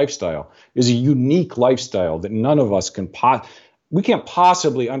athlete lifestyle is a unique lifestyle that none of us we can't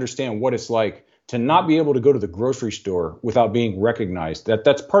possibly understand what it's like to not be able to go to the grocery store without being recognized.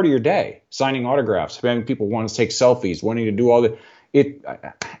 That's part of your day, signing autographs, having people want to take selfies, wanting to do all the.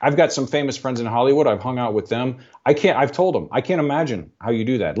 I've got some famous friends in Hollywood. I've hung out with them. I've told them, I can't imagine how you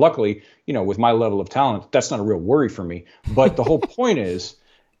do that. Luckily, with my level of talent, that's not a real worry for me. But the whole point is,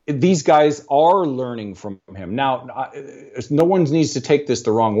 these guys are learning from him. Now, no one needs to take this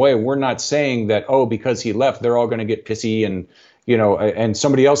the wrong way. We're not saying that, because he left, they're all going to get pissy and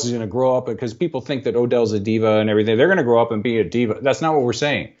somebody else is going to grow up, because people think that Odell's a diva and everything. They're going to grow up and be a diva. That's not what we're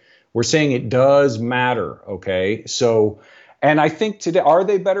saying. We're saying it does matter. Okay. So, and I think today, are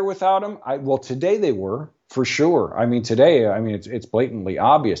they better without him? Today they were, for sure. Today, it's blatantly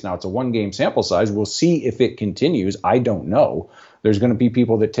obvious. Now, it's a 1-game sample size. We'll see if it continues. I don't know. There's going to be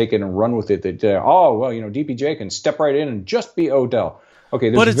people that take it and run with it that, DPJ can step right in and just be Odell. Okay.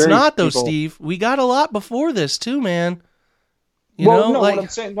 But it's not, though, Steve. We got a lot before this, too, man. What I'm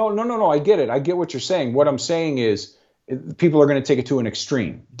saying, no, I get it. I get what you're saying. What I'm saying is people are going to take it to an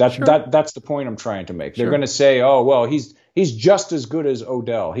extreme. That's the point I'm trying to make. They're going to say, he's just as good as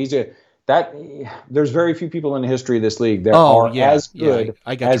Odell. There's very few people in the history of this league that are as good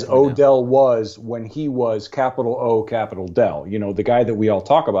as Odell was when he was capital O, capital Dell. The guy that we all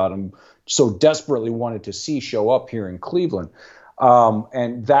talk about and so desperately wanted to see show up here in Cleveland.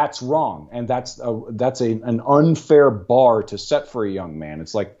 And that's wrong. And that's an unfair bar to set for a young man.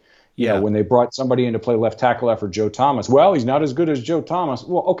 It's like, when they brought somebody in to play left tackle after Joe Thomas. Well, he's not as good as Joe Thomas.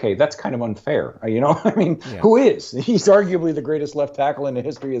 Well, okay, that's kind of unfair. Who is? He's arguably the greatest left tackle in the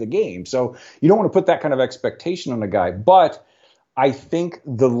history of the game. So you don't want to put that kind of expectation on a guy. But I think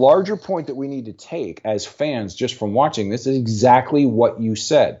the larger point that we need to take as fans just from watching this is exactly what you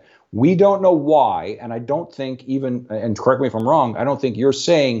said. We don't know why, and I don't think even, and correct me if I'm wrong, I don't think you're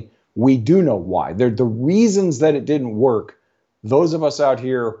saying we do know why. They're the reasons that it didn't work. Those of us out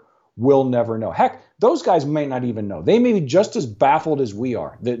here will never know. Heck, those guys may not even know. They may be just as baffled as we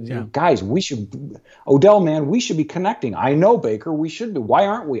are. Guys, Odell, man, we should be connecting. I know, Baker, we should be. Why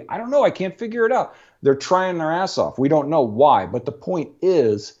aren't we? I don't know. I can't figure it out. They're trying their ass off. We don't know why. But the point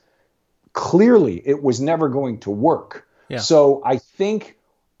is, clearly, it was never going to work. Yeah. So I think,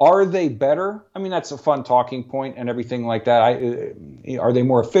 are they better? That's a fun talking point and everything like that. Are they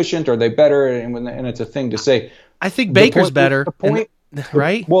more efficient? Are they better? And it's a thing to say. I think Baker's better.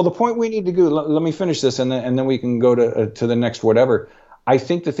 Right? Well, the point we need to do, let me finish this and then we can go to the next whatever. I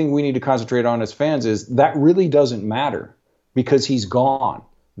think the thing we need to concentrate on as fans is that really doesn't matter because he's gone.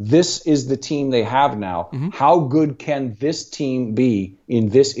 This is the team they have now. Mm-hmm. How good can this team be in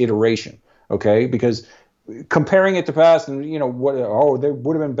this iteration? Okay? Because comparing it to past and, they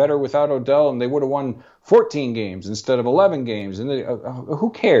would have been better without Odell and they would have won 14 games instead of 11 games. And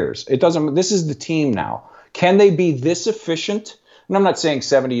who cares? It doesn't. This is the team now. Can they be this efficient And I'm not saying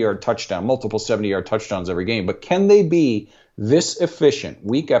 70-yard touchdown, multiple 70-yard touchdowns every game, but can they be this efficient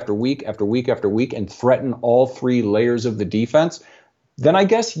week after week after week after week and threaten all three layers of the defense? Then I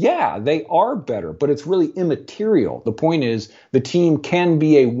guess, yeah, they are better, but it's really immaterial. The point is the team can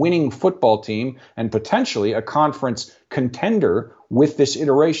be a winning football team and potentially a conference contender with this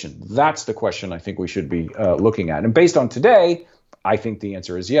iteration. That's the question I think we should be looking at. And based on today, I think the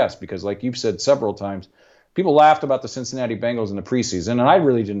answer is yes, because like you've said several times, people laughed about the Cincinnati Bengals in the preseason, and I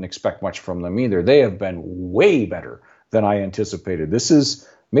really didn't expect much from them either. They have been way better than I anticipated. This is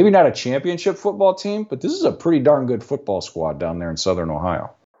maybe not a championship football team, but this is a pretty darn good football squad down there in Southern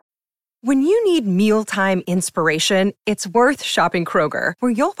Ohio. When you need mealtime inspiration, it's worth shopping Kroger,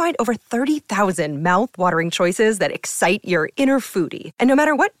 where you'll find over 30,000 mouth-watering choices that excite your inner foodie. And no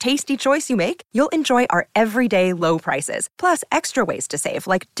matter what tasty choice you make, you'll enjoy our everyday low prices, plus extra ways to save,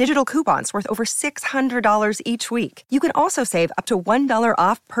 like digital coupons worth over $600 each week. You can also save up to $1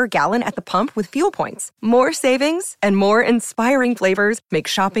 off per gallon at the pump with fuel points. More savings and more inspiring flavors make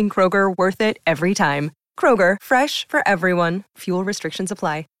shopping Kroger worth it every time. Kroger, fresh for everyone. Fuel restrictions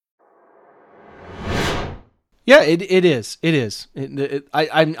apply. Yeah, it is. It is.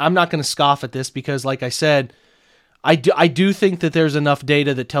 I'm not going to scoff at this because, like I said, I do think that there's enough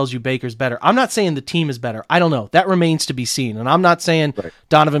data that tells you Baker's better. I'm not saying the team is better. I don't know. That remains to be seen. And I'm not saying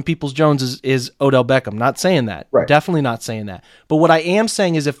Donovan Peoples-Jones is Odell Beckham. Not saying that. Right. Definitely not saying that. But what I am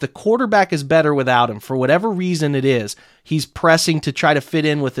saying is if the quarterback is better without him, for whatever reason it is, he's pressing to try to fit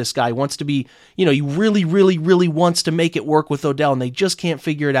in with this guy, wants to be, he really, really, really wants to make it work with Odell, and they just can't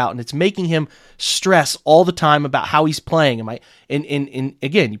figure it out. And it's making him stress all the time about how he's playing. And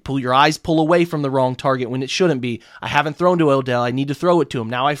again, you pull away from the wrong target when it shouldn't be. I haven't thrown to Odell. I need to throw it to him.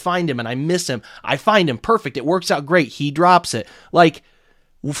 Now I find him and I miss him. I find him perfect. It works out great. He drops it. Like,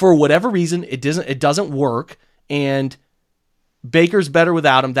 for whatever reason, it doesn't work. And Baker's better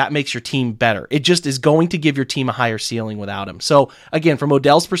without him. That makes your team better. It just is going to give your team a higher ceiling without him. So again, from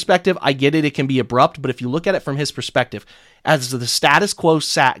Odell's perspective, I get it. It can be abrupt, but if you look at it from his perspective, as the status quo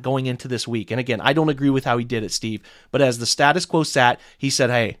sat going into this week, and again, I don't agree with how he did it, Steve, but as the status quo sat, he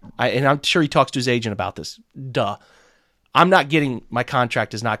said, hey, and I'm sure he talks to his agent about this. I'm not getting, my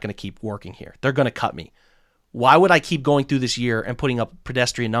contract is not going to keep working here. They're going to cut me. Why would I keep going through this year and putting up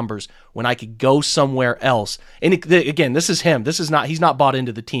pedestrian numbers when I could go somewhere else? And again, this is him. He's not bought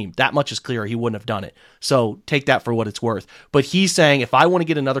into the team. That much is clear. He wouldn't have done it. So take that for what it's worth. But he's saying, if I want to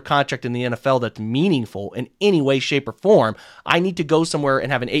get another contract in the NFL that's meaningful in any way, shape, or form, I need to go somewhere and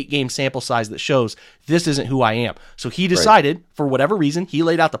have an 8-game sample size that shows this isn't who I am. So he decided, for whatever reason, he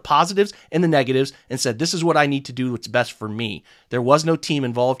laid out the positives and the negatives and said, this is what I need to do what's best for me. There was no team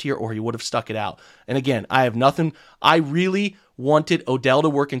involved here, or he would have stuck it out. And again, I have nothing. I really wanted Odell to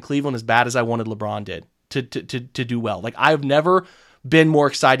work in Cleveland as bad as I wanted LeBron did to do well. Like, I've never been more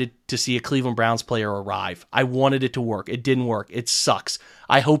excited to see a Cleveland Browns player arrive. I wanted it to work. It didn't work. It sucks.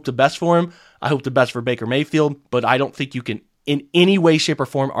 I hope the best for him. I hope the best for Baker Mayfield, but I don't think you can in any way, shape, or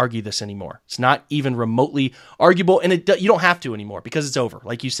form argue this anymore. It's not even remotely arguable, and you don't have to anymore because it's over.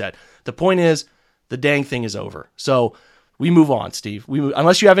 Like you said, the point is the dang thing is over. So we move on, Steve.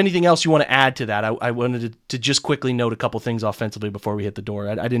 Unless you have anything else you want to add to that, I wanted to just quickly note a couple things offensively before we hit the door.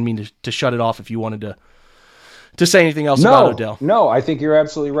 I didn't mean to shut it off if you wanted to say anything else about Odell. No, I think you're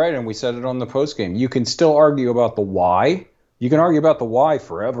absolutely right, and we said it on the postgame. You can still argue about the why. You can argue about the why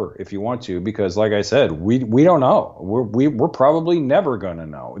forever if you want to, because like I said, we don't know. We're probably never going to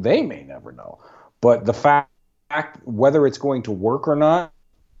know. They may never know. But the fact whether it's going to work or not,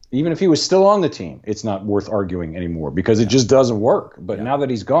 even if he was still on the team, it's not worth arguing anymore because it just doesn't work. But now that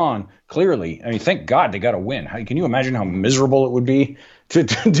he's gone, clearly, I mean, thank God they got a win. Can you imagine how miserable it would be to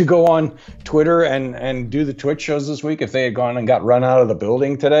go on Twitter and do the Twitch shows this week if they had gone and got run out of the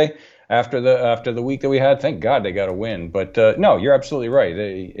building today after the week that we had? Thank God they got a win. But no, you're absolutely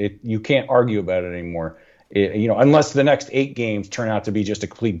right. You can't argue about it anymore. Unless the next 8 games turn out to be just a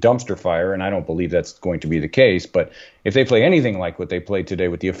complete dumpster fire, and I don't believe that's going to be the case. But if they play anything like what they played today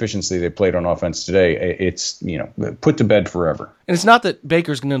with the efficiency they played on offense today, it's put to bed forever. And it's not that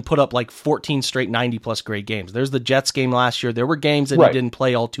Baker's going to put up like 14 straight 90-plus grade games. There's the Jets game last year. There were games that he didn't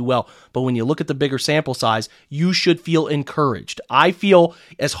play all too well. But when you look at the bigger sample size, you should feel encouraged. I feel,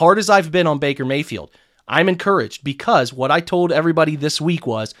 as hard as I've been on Baker Mayfield, I'm encouraged because what I told everybody this week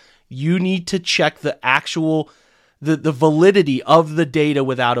was, you need to check the actual, the validity of the data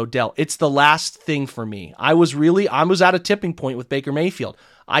without Odell. It's the last thing for me. I was at a tipping point with Baker Mayfield.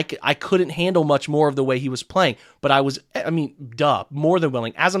 I couldn't handle much more of the way he was playing, but more than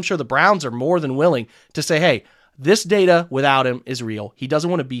willing, as I'm sure the Browns are more than willing to say, hey, this data without him is real. He doesn't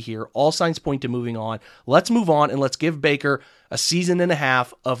want to be here. All signs point to moving on. Let's move on and let's give Baker a season and a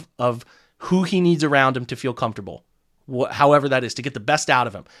half of who he needs around him to feel comfortable, however that is, to get the best out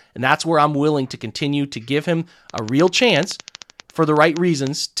of him. And that's where I'm willing to continue to give him a real chance for the right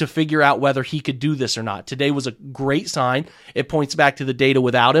reasons to figure out whether he could do this or not. Today was a great sign. It points back to the data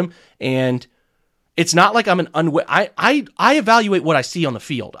without him, and it's not like I'm I evaluate what I see on the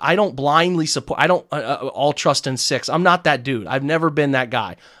field. I don't blindly support. I don't all trust in 6. I'm not that dude. I've never been that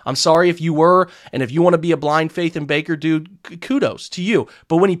guy. I'm sorry if you were, and if you want to be a blind faith in Baker dude, kudos to you.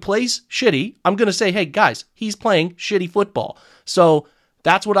 But when he plays shitty, I'm going to say, hey, guys, he's playing shitty football. So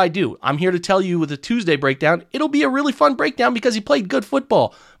that's what I do. I'm here to tell you with a Tuesday breakdown, it'll be a really fun breakdown because he played good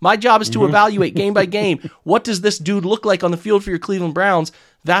football. My job is to evaluate game by game. What does this dude look like on the field for your Cleveland Browns?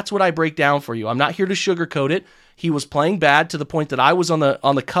 That's what I break down for you. I'm not here to sugarcoat it. He was playing bad to the point that I was on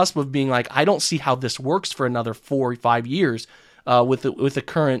the cusp of being like, I don't see how this works for another 4 or 5 years with the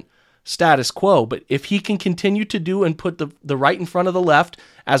current status quo. But if he can continue to do and put the right in front of the left,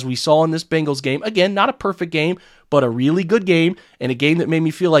 as we saw in this Bengals game, again, not a perfect game, but a really good game, and a game that made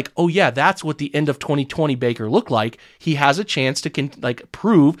me feel like, oh yeah, that's what the end of 2020 Baker looked like. He has a chance to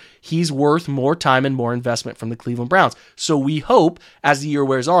prove he's worth more time and more investment from the Cleveland Browns. So we hope, as the year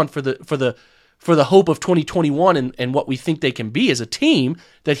wears on, for the hope of 2021 and what we think they can be as a team,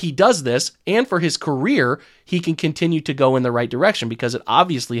 that he does this, and for his career, he can continue to go in the right direction, because it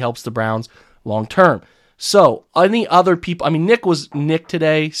obviously helps the Browns long term. So, any other people? I mean, Nick was Nick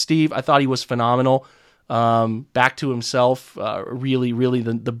today. Steve, I thought he was phenomenal. Back to himself. Really,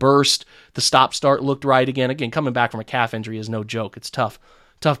 the burst, the stop-start looked right again. Again, coming back from a calf injury is no joke. It's tough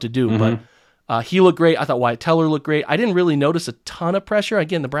to do. But he looked great. I thought Wyatt Teller looked great. I didn't really notice a ton of pressure.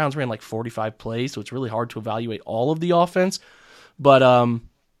 Again, the Browns ran like 45 plays, so it's really hard to evaluate all of the offense. But,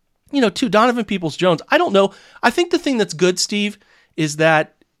 to Donovan Peoples-Jones, I don't know. I think the thing that's good, Steve, is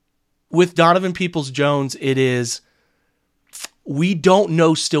that with Donovan Peoples-Jones, it is, we don't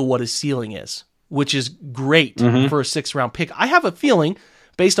know still what his ceiling is, which is great for a 6th-round pick. I have a feeling,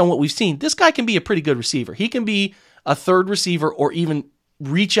 based on what we've seen, this guy can be a pretty good receiver. He can be a 3rd receiver or even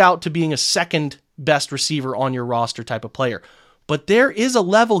reach out to being a 2nd best receiver on your roster type of player. But there is a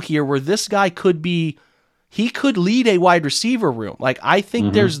level here where this guy could lead a wide receiver room. Like, I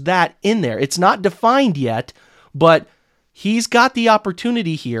think there's that in there. It's not defined yet, but he's got the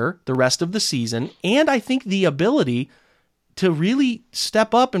opportunity here the rest of the season, and I think the ability to really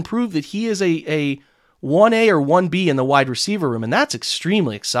step up and prove that he is a 1A or 1B in the wide receiver room, and that's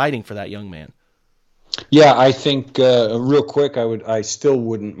extremely exciting for that young man. Yeah, I think real quick, I still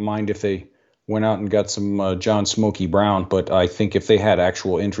wouldn't mind if they went out and got some John Smokey Brown, but I think if they had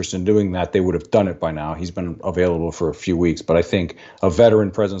actual interest in doing that, they would have done it by now. He's been available for a few weeks, but I think a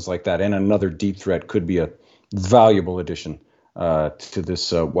veteran presence like that and another deep threat could be a valuable addition to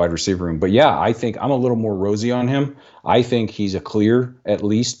this wide receiver room. But yeah, I think I'm a little more rosy on him. I think he's a clear at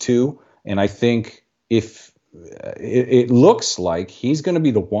least 2, and I think if it looks like he's going to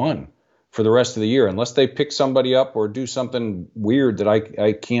be the one for the rest of the year, unless they pick somebody up or do something weird that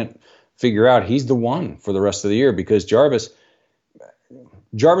I can't figure out. He's the one for the rest of the year, because Jarvis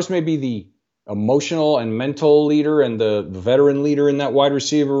may be the emotional and mental leader and the veteran leader in that wide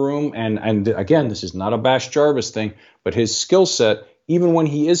receiver room. And again, this is not a bash Jarvis thing, but his skill set, even when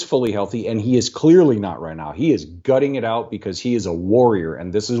he is fully healthy, and he is clearly not right now, he is gutting it out because he is a warrior.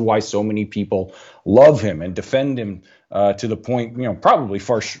 And this is why so many people love him and defend him to the point, probably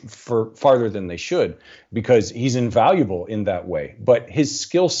farther than they should, because he's invaluable in that way. But his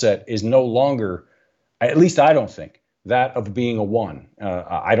skill set is no longer, at least I don't think, that of being a 1.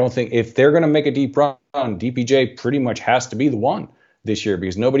 I don't think if they're going to make a deep run, DPJ pretty much has to be the 1 this year,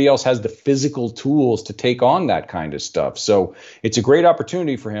 because nobody else has the physical tools to take on that kind of stuff. So it's a great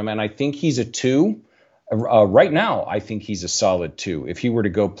opportunity for him, and I think he's a 2. Right now, I think he's a solid 2. If he were to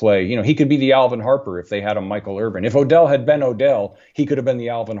go play, he could be the Alvin Harper if they had a Michael Irvin. If Odell had been Odell, he could have been the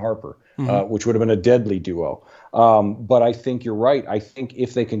Alvin Harper, which would have been a deadly duo. But I think you're right. I think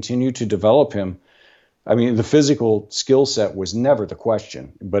if they continue to develop him, I mean, the physical skill set was never the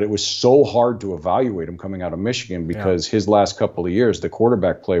question, but it was so hard to evaluate him coming out of Michigan because his last couple of years, the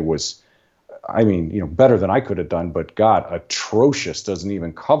quarterback play was, better than I could have done, but God, atrocious, doesn't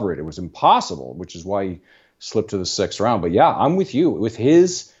even cover it. It was impossible, which is why he slipped to the 6th round. But yeah, I'm with you. With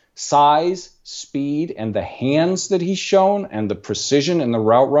his size, speed, and the hands that he's shown, and the precision in the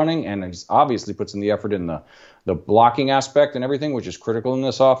route running, and he's obviously puts in the effort in the blocking aspect and everything, which is critical in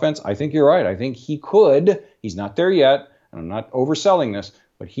this offense, I think you're right. I think he's not there yet, and I'm not overselling this,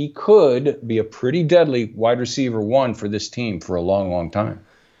 but he could be a pretty deadly wide receiver 1 for this team for a long, long time.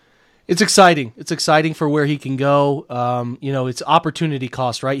 It's exciting. It's exciting for where he can go. It's opportunity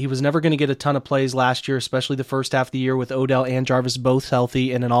cost, right? He was never going to get a ton of plays last year, especially the first half of the year with Odell and Jarvis both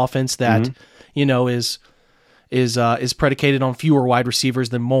healthy in an offense that, is predicated on fewer wide receivers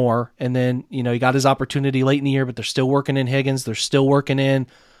than more. And then, he got his opportunity late in the year, but they're still working in Higgins. They're still working in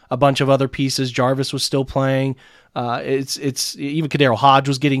a bunch of other pieces. Jarvis was still playing. It's even Kadero Hodge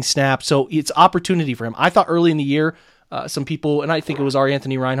was getting snapped. So it's opportunity for him. I thought early in the year, some people, and I think it was our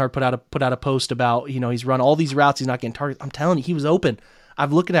Anthony Reinhardt put out a post about, he's run all these routes, he's not getting targeted. I'm telling you, he was open.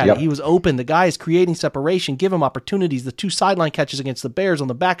 I've looked at it. He was open. The guy is creating separation. Give him opportunities. The 2 sideline catches against the Bears on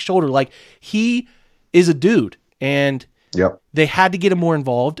the back shoulder. Like, he is a dude. And they had to get him more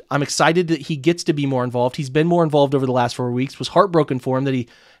involved. I'm excited that he gets to be more involved. He's been more involved over the last 4 weeks. Was heartbroken for him that he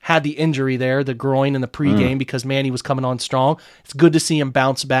had the injury there, the groin in the pregame, because, man, he was coming on strong. It's good to see him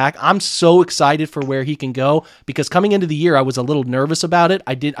bounce back. I'm so excited for where he can go, because coming into the year, I was a little nervous about it.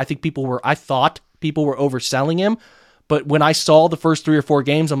 I thought people were overselling him. But when I saw the first 3 or 4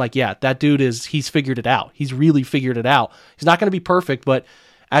 games, I'm like, yeah, that dude he's figured it out. He's really figured it out. He's not going to be perfect, but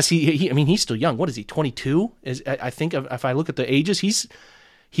as he's still young. What is he, 22? I think if I look at the ages,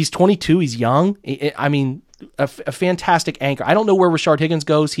 he's 22. He's young. A fantastic anchor. I don't know where Rashard Higgins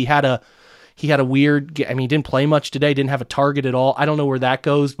goes. He had a weird, he didn't play much today, didn't have a target at all. I don't know where that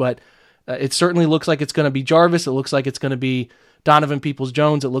goes, but it certainly looks like it's going to be Jarvis. It looks like it's going to be Donovan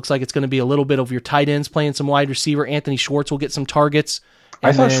Peoples-Jones. It looks like it's going to be a little bit of your tight ends playing some wide receiver. Anthony Schwartz will get some targets.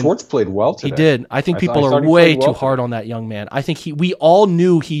 I thought Schwartz played well today. He did. I think people are way too hard on that young man. I think we all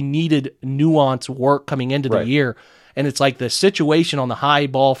knew he needed nuance work coming into the year, and it's like the situation on the high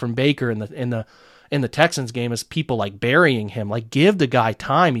ball from Baker in the Texans game is people like burying him. Like, give the guy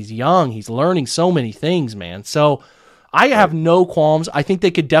time. He's young. He's learning so many things, man. So I have no qualms. I think they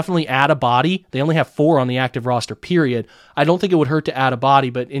could definitely add a body. They only have 4 on the active roster, period. I don't think it would hurt to add a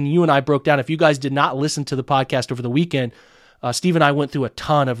body, and you and I broke down. If you guys did not listen to the podcast over the weekend, Steve and I went through a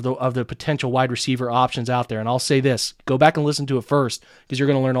ton of the potential wide receiver options out there, and I'll say this: go back and listen to it first, because you're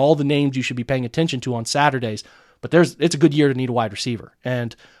going to learn all the names you should be paying attention to on Saturdays. But it's a good year to need a wide receiver,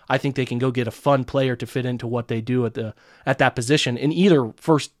 and I think they can go get a fun player to fit into what they do at that position in either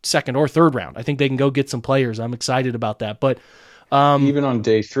first, second, or third round. I think they can go get some players. I'm excited about that. But even on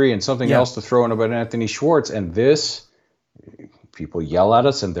day 3, and something else to throw in about Anthony Schwartz, and this. People yell at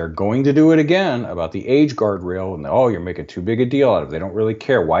us, and they're going to do it again, about the age guardrail, and you're making too big a deal out of it. They don't really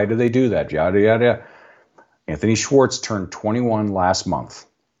care. Why do they do that? Yada, yada, yada. Anthony Schwartz turned 21 last month.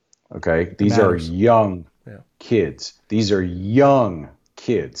 Okay? These are young kids. These are young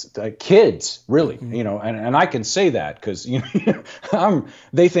kids. Kids, really. Mm-hmm. And I can say that because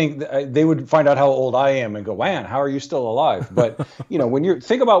they think they would find out how old I am and go, man, how are you still alive? But when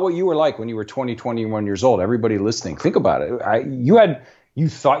think about what you were like when you were 20, 21 years old. Everybody listening, think about it. You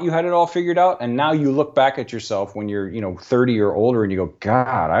thought you had it all figured out, and now you look back at yourself when you're 30 or older, and you go,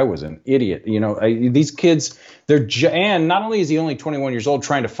 God, I was an idiot. These kids, and not only is he only 21 years old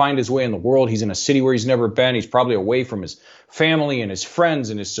trying to find his way in the world, he's in a city where he's never been. He's probably away from his family and his friends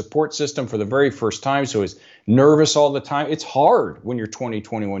and his support system for the very first time, so he's nervous all the time. It's hard when you're 20,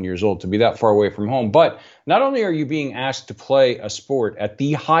 21 years old to be that far away from home. But not only are you being asked to play a sport at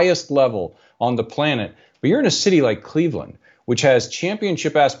the highest level on the planet, but you're in a city like Cleveland, which has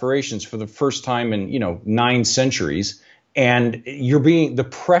championship aspirations for the first time in 9 centuries, and the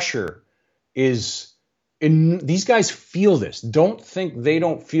pressure is. These guys feel this. Don't think they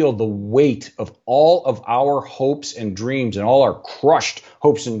don't feel the weight of all of our hopes and dreams and all our crushed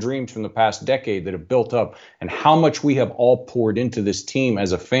hopes and dreams from the past decade that have built up, and how much we have all poured into this team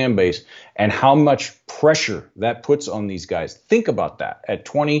as a fan base, and how much pressure that puts on these guys. Think about that. At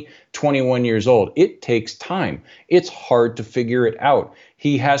 20, 21 years old, it takes time. It's hard to figure it out.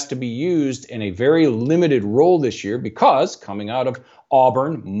 He has to be used in a very limited role this year because coming out of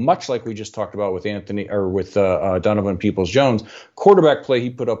Auburn, much like we just talked about with Donovan Peoples-Jones, quarterback play he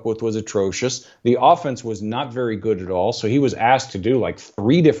put up with was atrocious. The offense was not very good at all, so he was asked to do like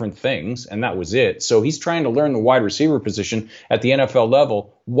 3 different things, and that was it. So he's trying to learn the wide receiver position at the NFL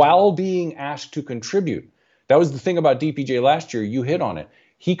level while being asked to contribute. That was the thing about DPJ last year. You hit on it.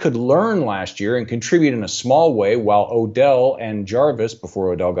 He could learn last year and contribute in a small way while Odell and Jarvis,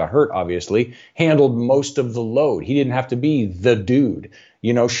 before Odell got hurt, obviously, handled most of the load. He didn't have to be the dude.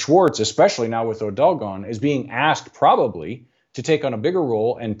 Schwartz, especially now with Odell gone, is being asked probably to take on a bigger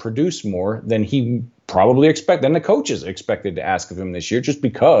role and produce more than he probably than the coaches expected to ask of him this year, just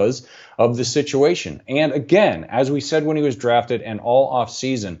because of the situation. And again, as we said when he was drafted and all off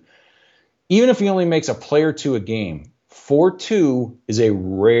season, even if he only makes a play or 2 a game, 4.2 is a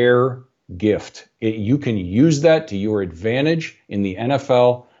rare gift. You can use that to your advantage in the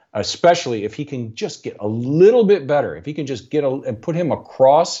NFL especially if he can just get a little bit better. If he can just and put him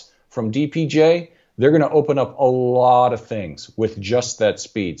across from DPJ, they're going to open up a lot of things with just that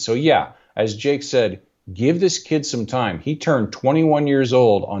speed. So yeah, as Jake said, give this kid some time. He turned 21 years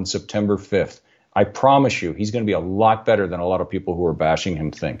old on September 5th. I promise you, he's going to be a lot better than a lot of people who are bashing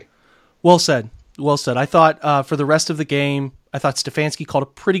him think. Well said. Well said. I thought for the rest of the game, I thought Stefanski called a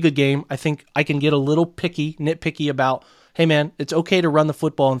pretty good game. I think I can get a little nitpicky about, hey man, it's okay to run the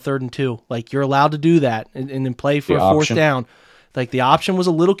football in 3rd and 2. Like, you're allowed to do that and then play for a 4th down. Like, the option was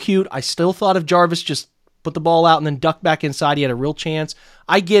a little cute. I still thought if Jarvis just put the ball out and then ducked back inside, he had a real chance.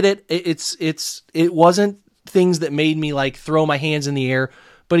 I get it. It wasn't things that made me like throw my hands in the air.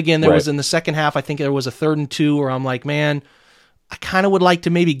 But again, there was in the second half, I think there was a 3rd and 2 where I'm like, man, I kind of would like to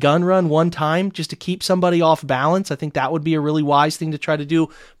maybe gun run one time just to keep somebody off balance. I think that would be a really wise thing to try to do.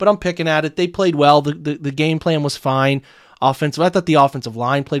 But I'm picking at it. They played well. The game plan was fine. Offensive. I thought the offensive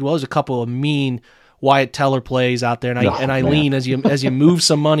line played well. There's a couple of mean Wyatt Teller plays out there, and I lean as you move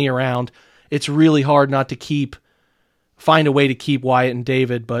some money around. It's really hard not to find a way to keep Wyatt and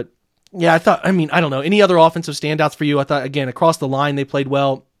David. But yeah, I don't know. Any other offensive standouts for you? I thought, again, across the line, they played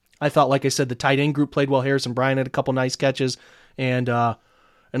well. I thought, like I said, the tight end group played well. Harrison Bryant had a couple nice catches. And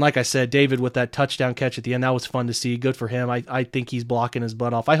like I said, David with that touchdown catch at the end, that was fun to see. Good for him. I think he's blocking his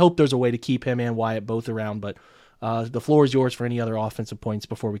butt off. I hope there's a way to keep him and Wyatt both around. But the floor is yours for any other offensive points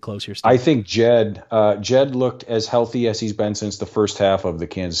before we close here, Steve. I think Jed looked as healthy as he's been since the first half of the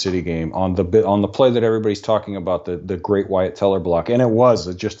Kansas City game on the play that everybody's talking about, the great Wyatt Teller block, and it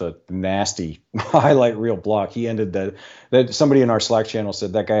was just a nasty highlight reel block. He ended that somebody in our Slack channel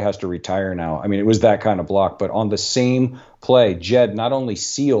said that guy has to retire now. I mean, it was that kind of block. But on the same play, Jed not only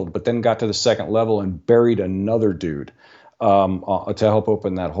sealed but then got to the second level and buried another dude. To help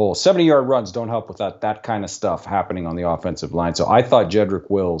open that hole. 70-yard runs don't help with that kind of stuff happening on the offensive line. So I thought Jedrick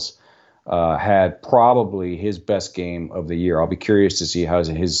Wills had probably his best game of the year. I'll be curious to see how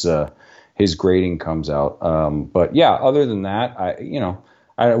his grading comes out. But yeah, other than that,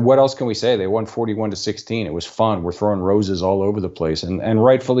 what else can we say? They won 41-16. It was fun. We're throwing roses all over the place, and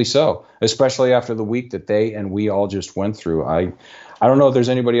rightfully so, especially after the week that they and we all just went through. I don't know if there's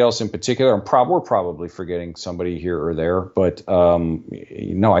anybody else in particular. We're probably forgetting somebody here or there, but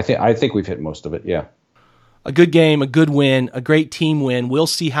no, I think we've hit most of it. Yeah. A good game, a good win, a great team win. We'll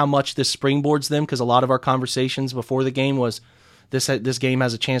see how much this springboards them, because a lot of our conversations before the game was this game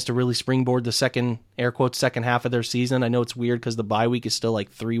has a chance to really springboard the second half of their season. I know it's weird because the bye week is still like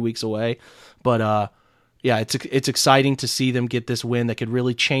 3 weeks away, but yeah, it's exciting to see them get this win that could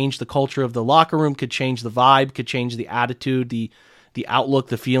really change the culture of the locker room, could change the vibe, could change the attitude, the outlook,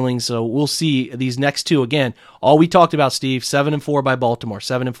 the feelings. So we'll see these next two. Again, all we talked about, Steve, 7-4 by Baltimore,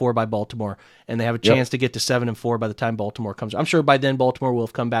 7-4 by Baltimore, and they have a chance to get to 7-4 by the time Baltimore comes. I'm sure by then Baltimore will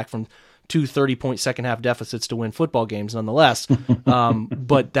have come back from 2 30-point second half deficits to win football games nonetheless.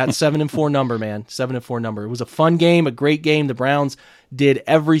 But that 7-4 number, man, 7-4 number. It was a fun game, a great game. The Browns did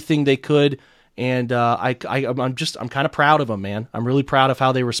everything they could. And I'm kind of proud of them, man. I'm really proud of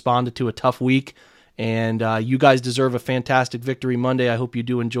how they responded to a tough week. And you guys deserve a fantastic Victory Monday. I hope you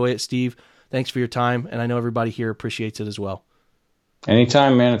do enjoy it, Steve. Thanks for your time, and I know everybody here appreciates it as well.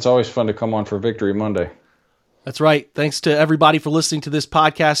 Anytime, man. It's always fun to come on for Victory Monday. That's right. Thanks to everybody for listening to this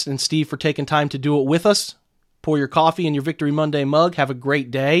podcast, and Steve for taking time to do it with us. Pour your coffee in your Victory Monday mug. Have a great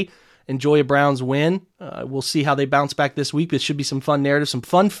day. Enjoy a Browns win. We'll see how they bounce back this week. This should be some fun narrative, some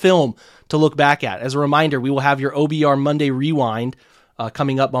fun film to look back at. As a reminder, we will have your OBR Monday Rewind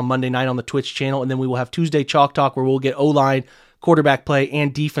coming up on Monday night on the Twitch channel, and then we will have Tuesday Chalk Talk, where we'll get O-line, quarterback play,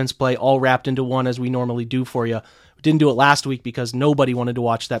 and defense play all wrapped into one, as we normally do for you. We didn't do it last week because nobody wanted to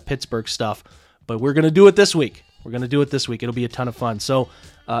watch that Pittsburgh stuff, but we're going to do it this week. It'll be a ton of fun. So,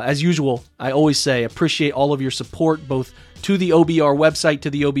 as usual, I always say, appreciate all of your support, both to the OBR website, to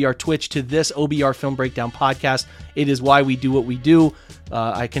the OBR Twitch, to this OBR Film Breakdown podcast. It is why we do what we do.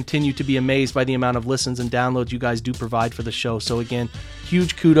 I continue to be amazed by the amount of listens and downloads you guys do provide for the show. So again,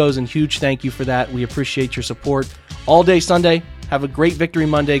 huge kudos and huge thank you for that. We appreciate your support all day Sunday. Have a great Victory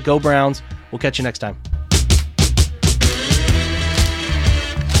Monday. Go Browns. We'll catch you next time.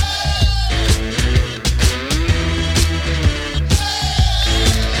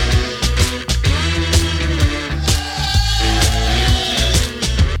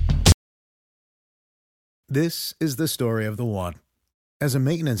 This is the story of the one. As a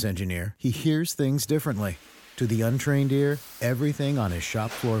maintenance engineer, he hears things differently. To the untrained ear, everything on his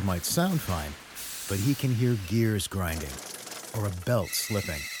shop floor might sound fine, but he can hear gears grinding or a belt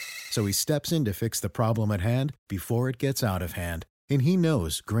slipping. So he steps in to fix the problem at hand before it gets out of hand. And he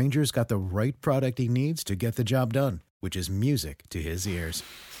knows Grainger's got the right product he needs to get the job done, which is music to his ears.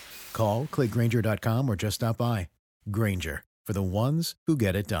 Call, click Grainger.com, or just stop by. Grainger, for the ones who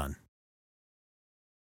get it done.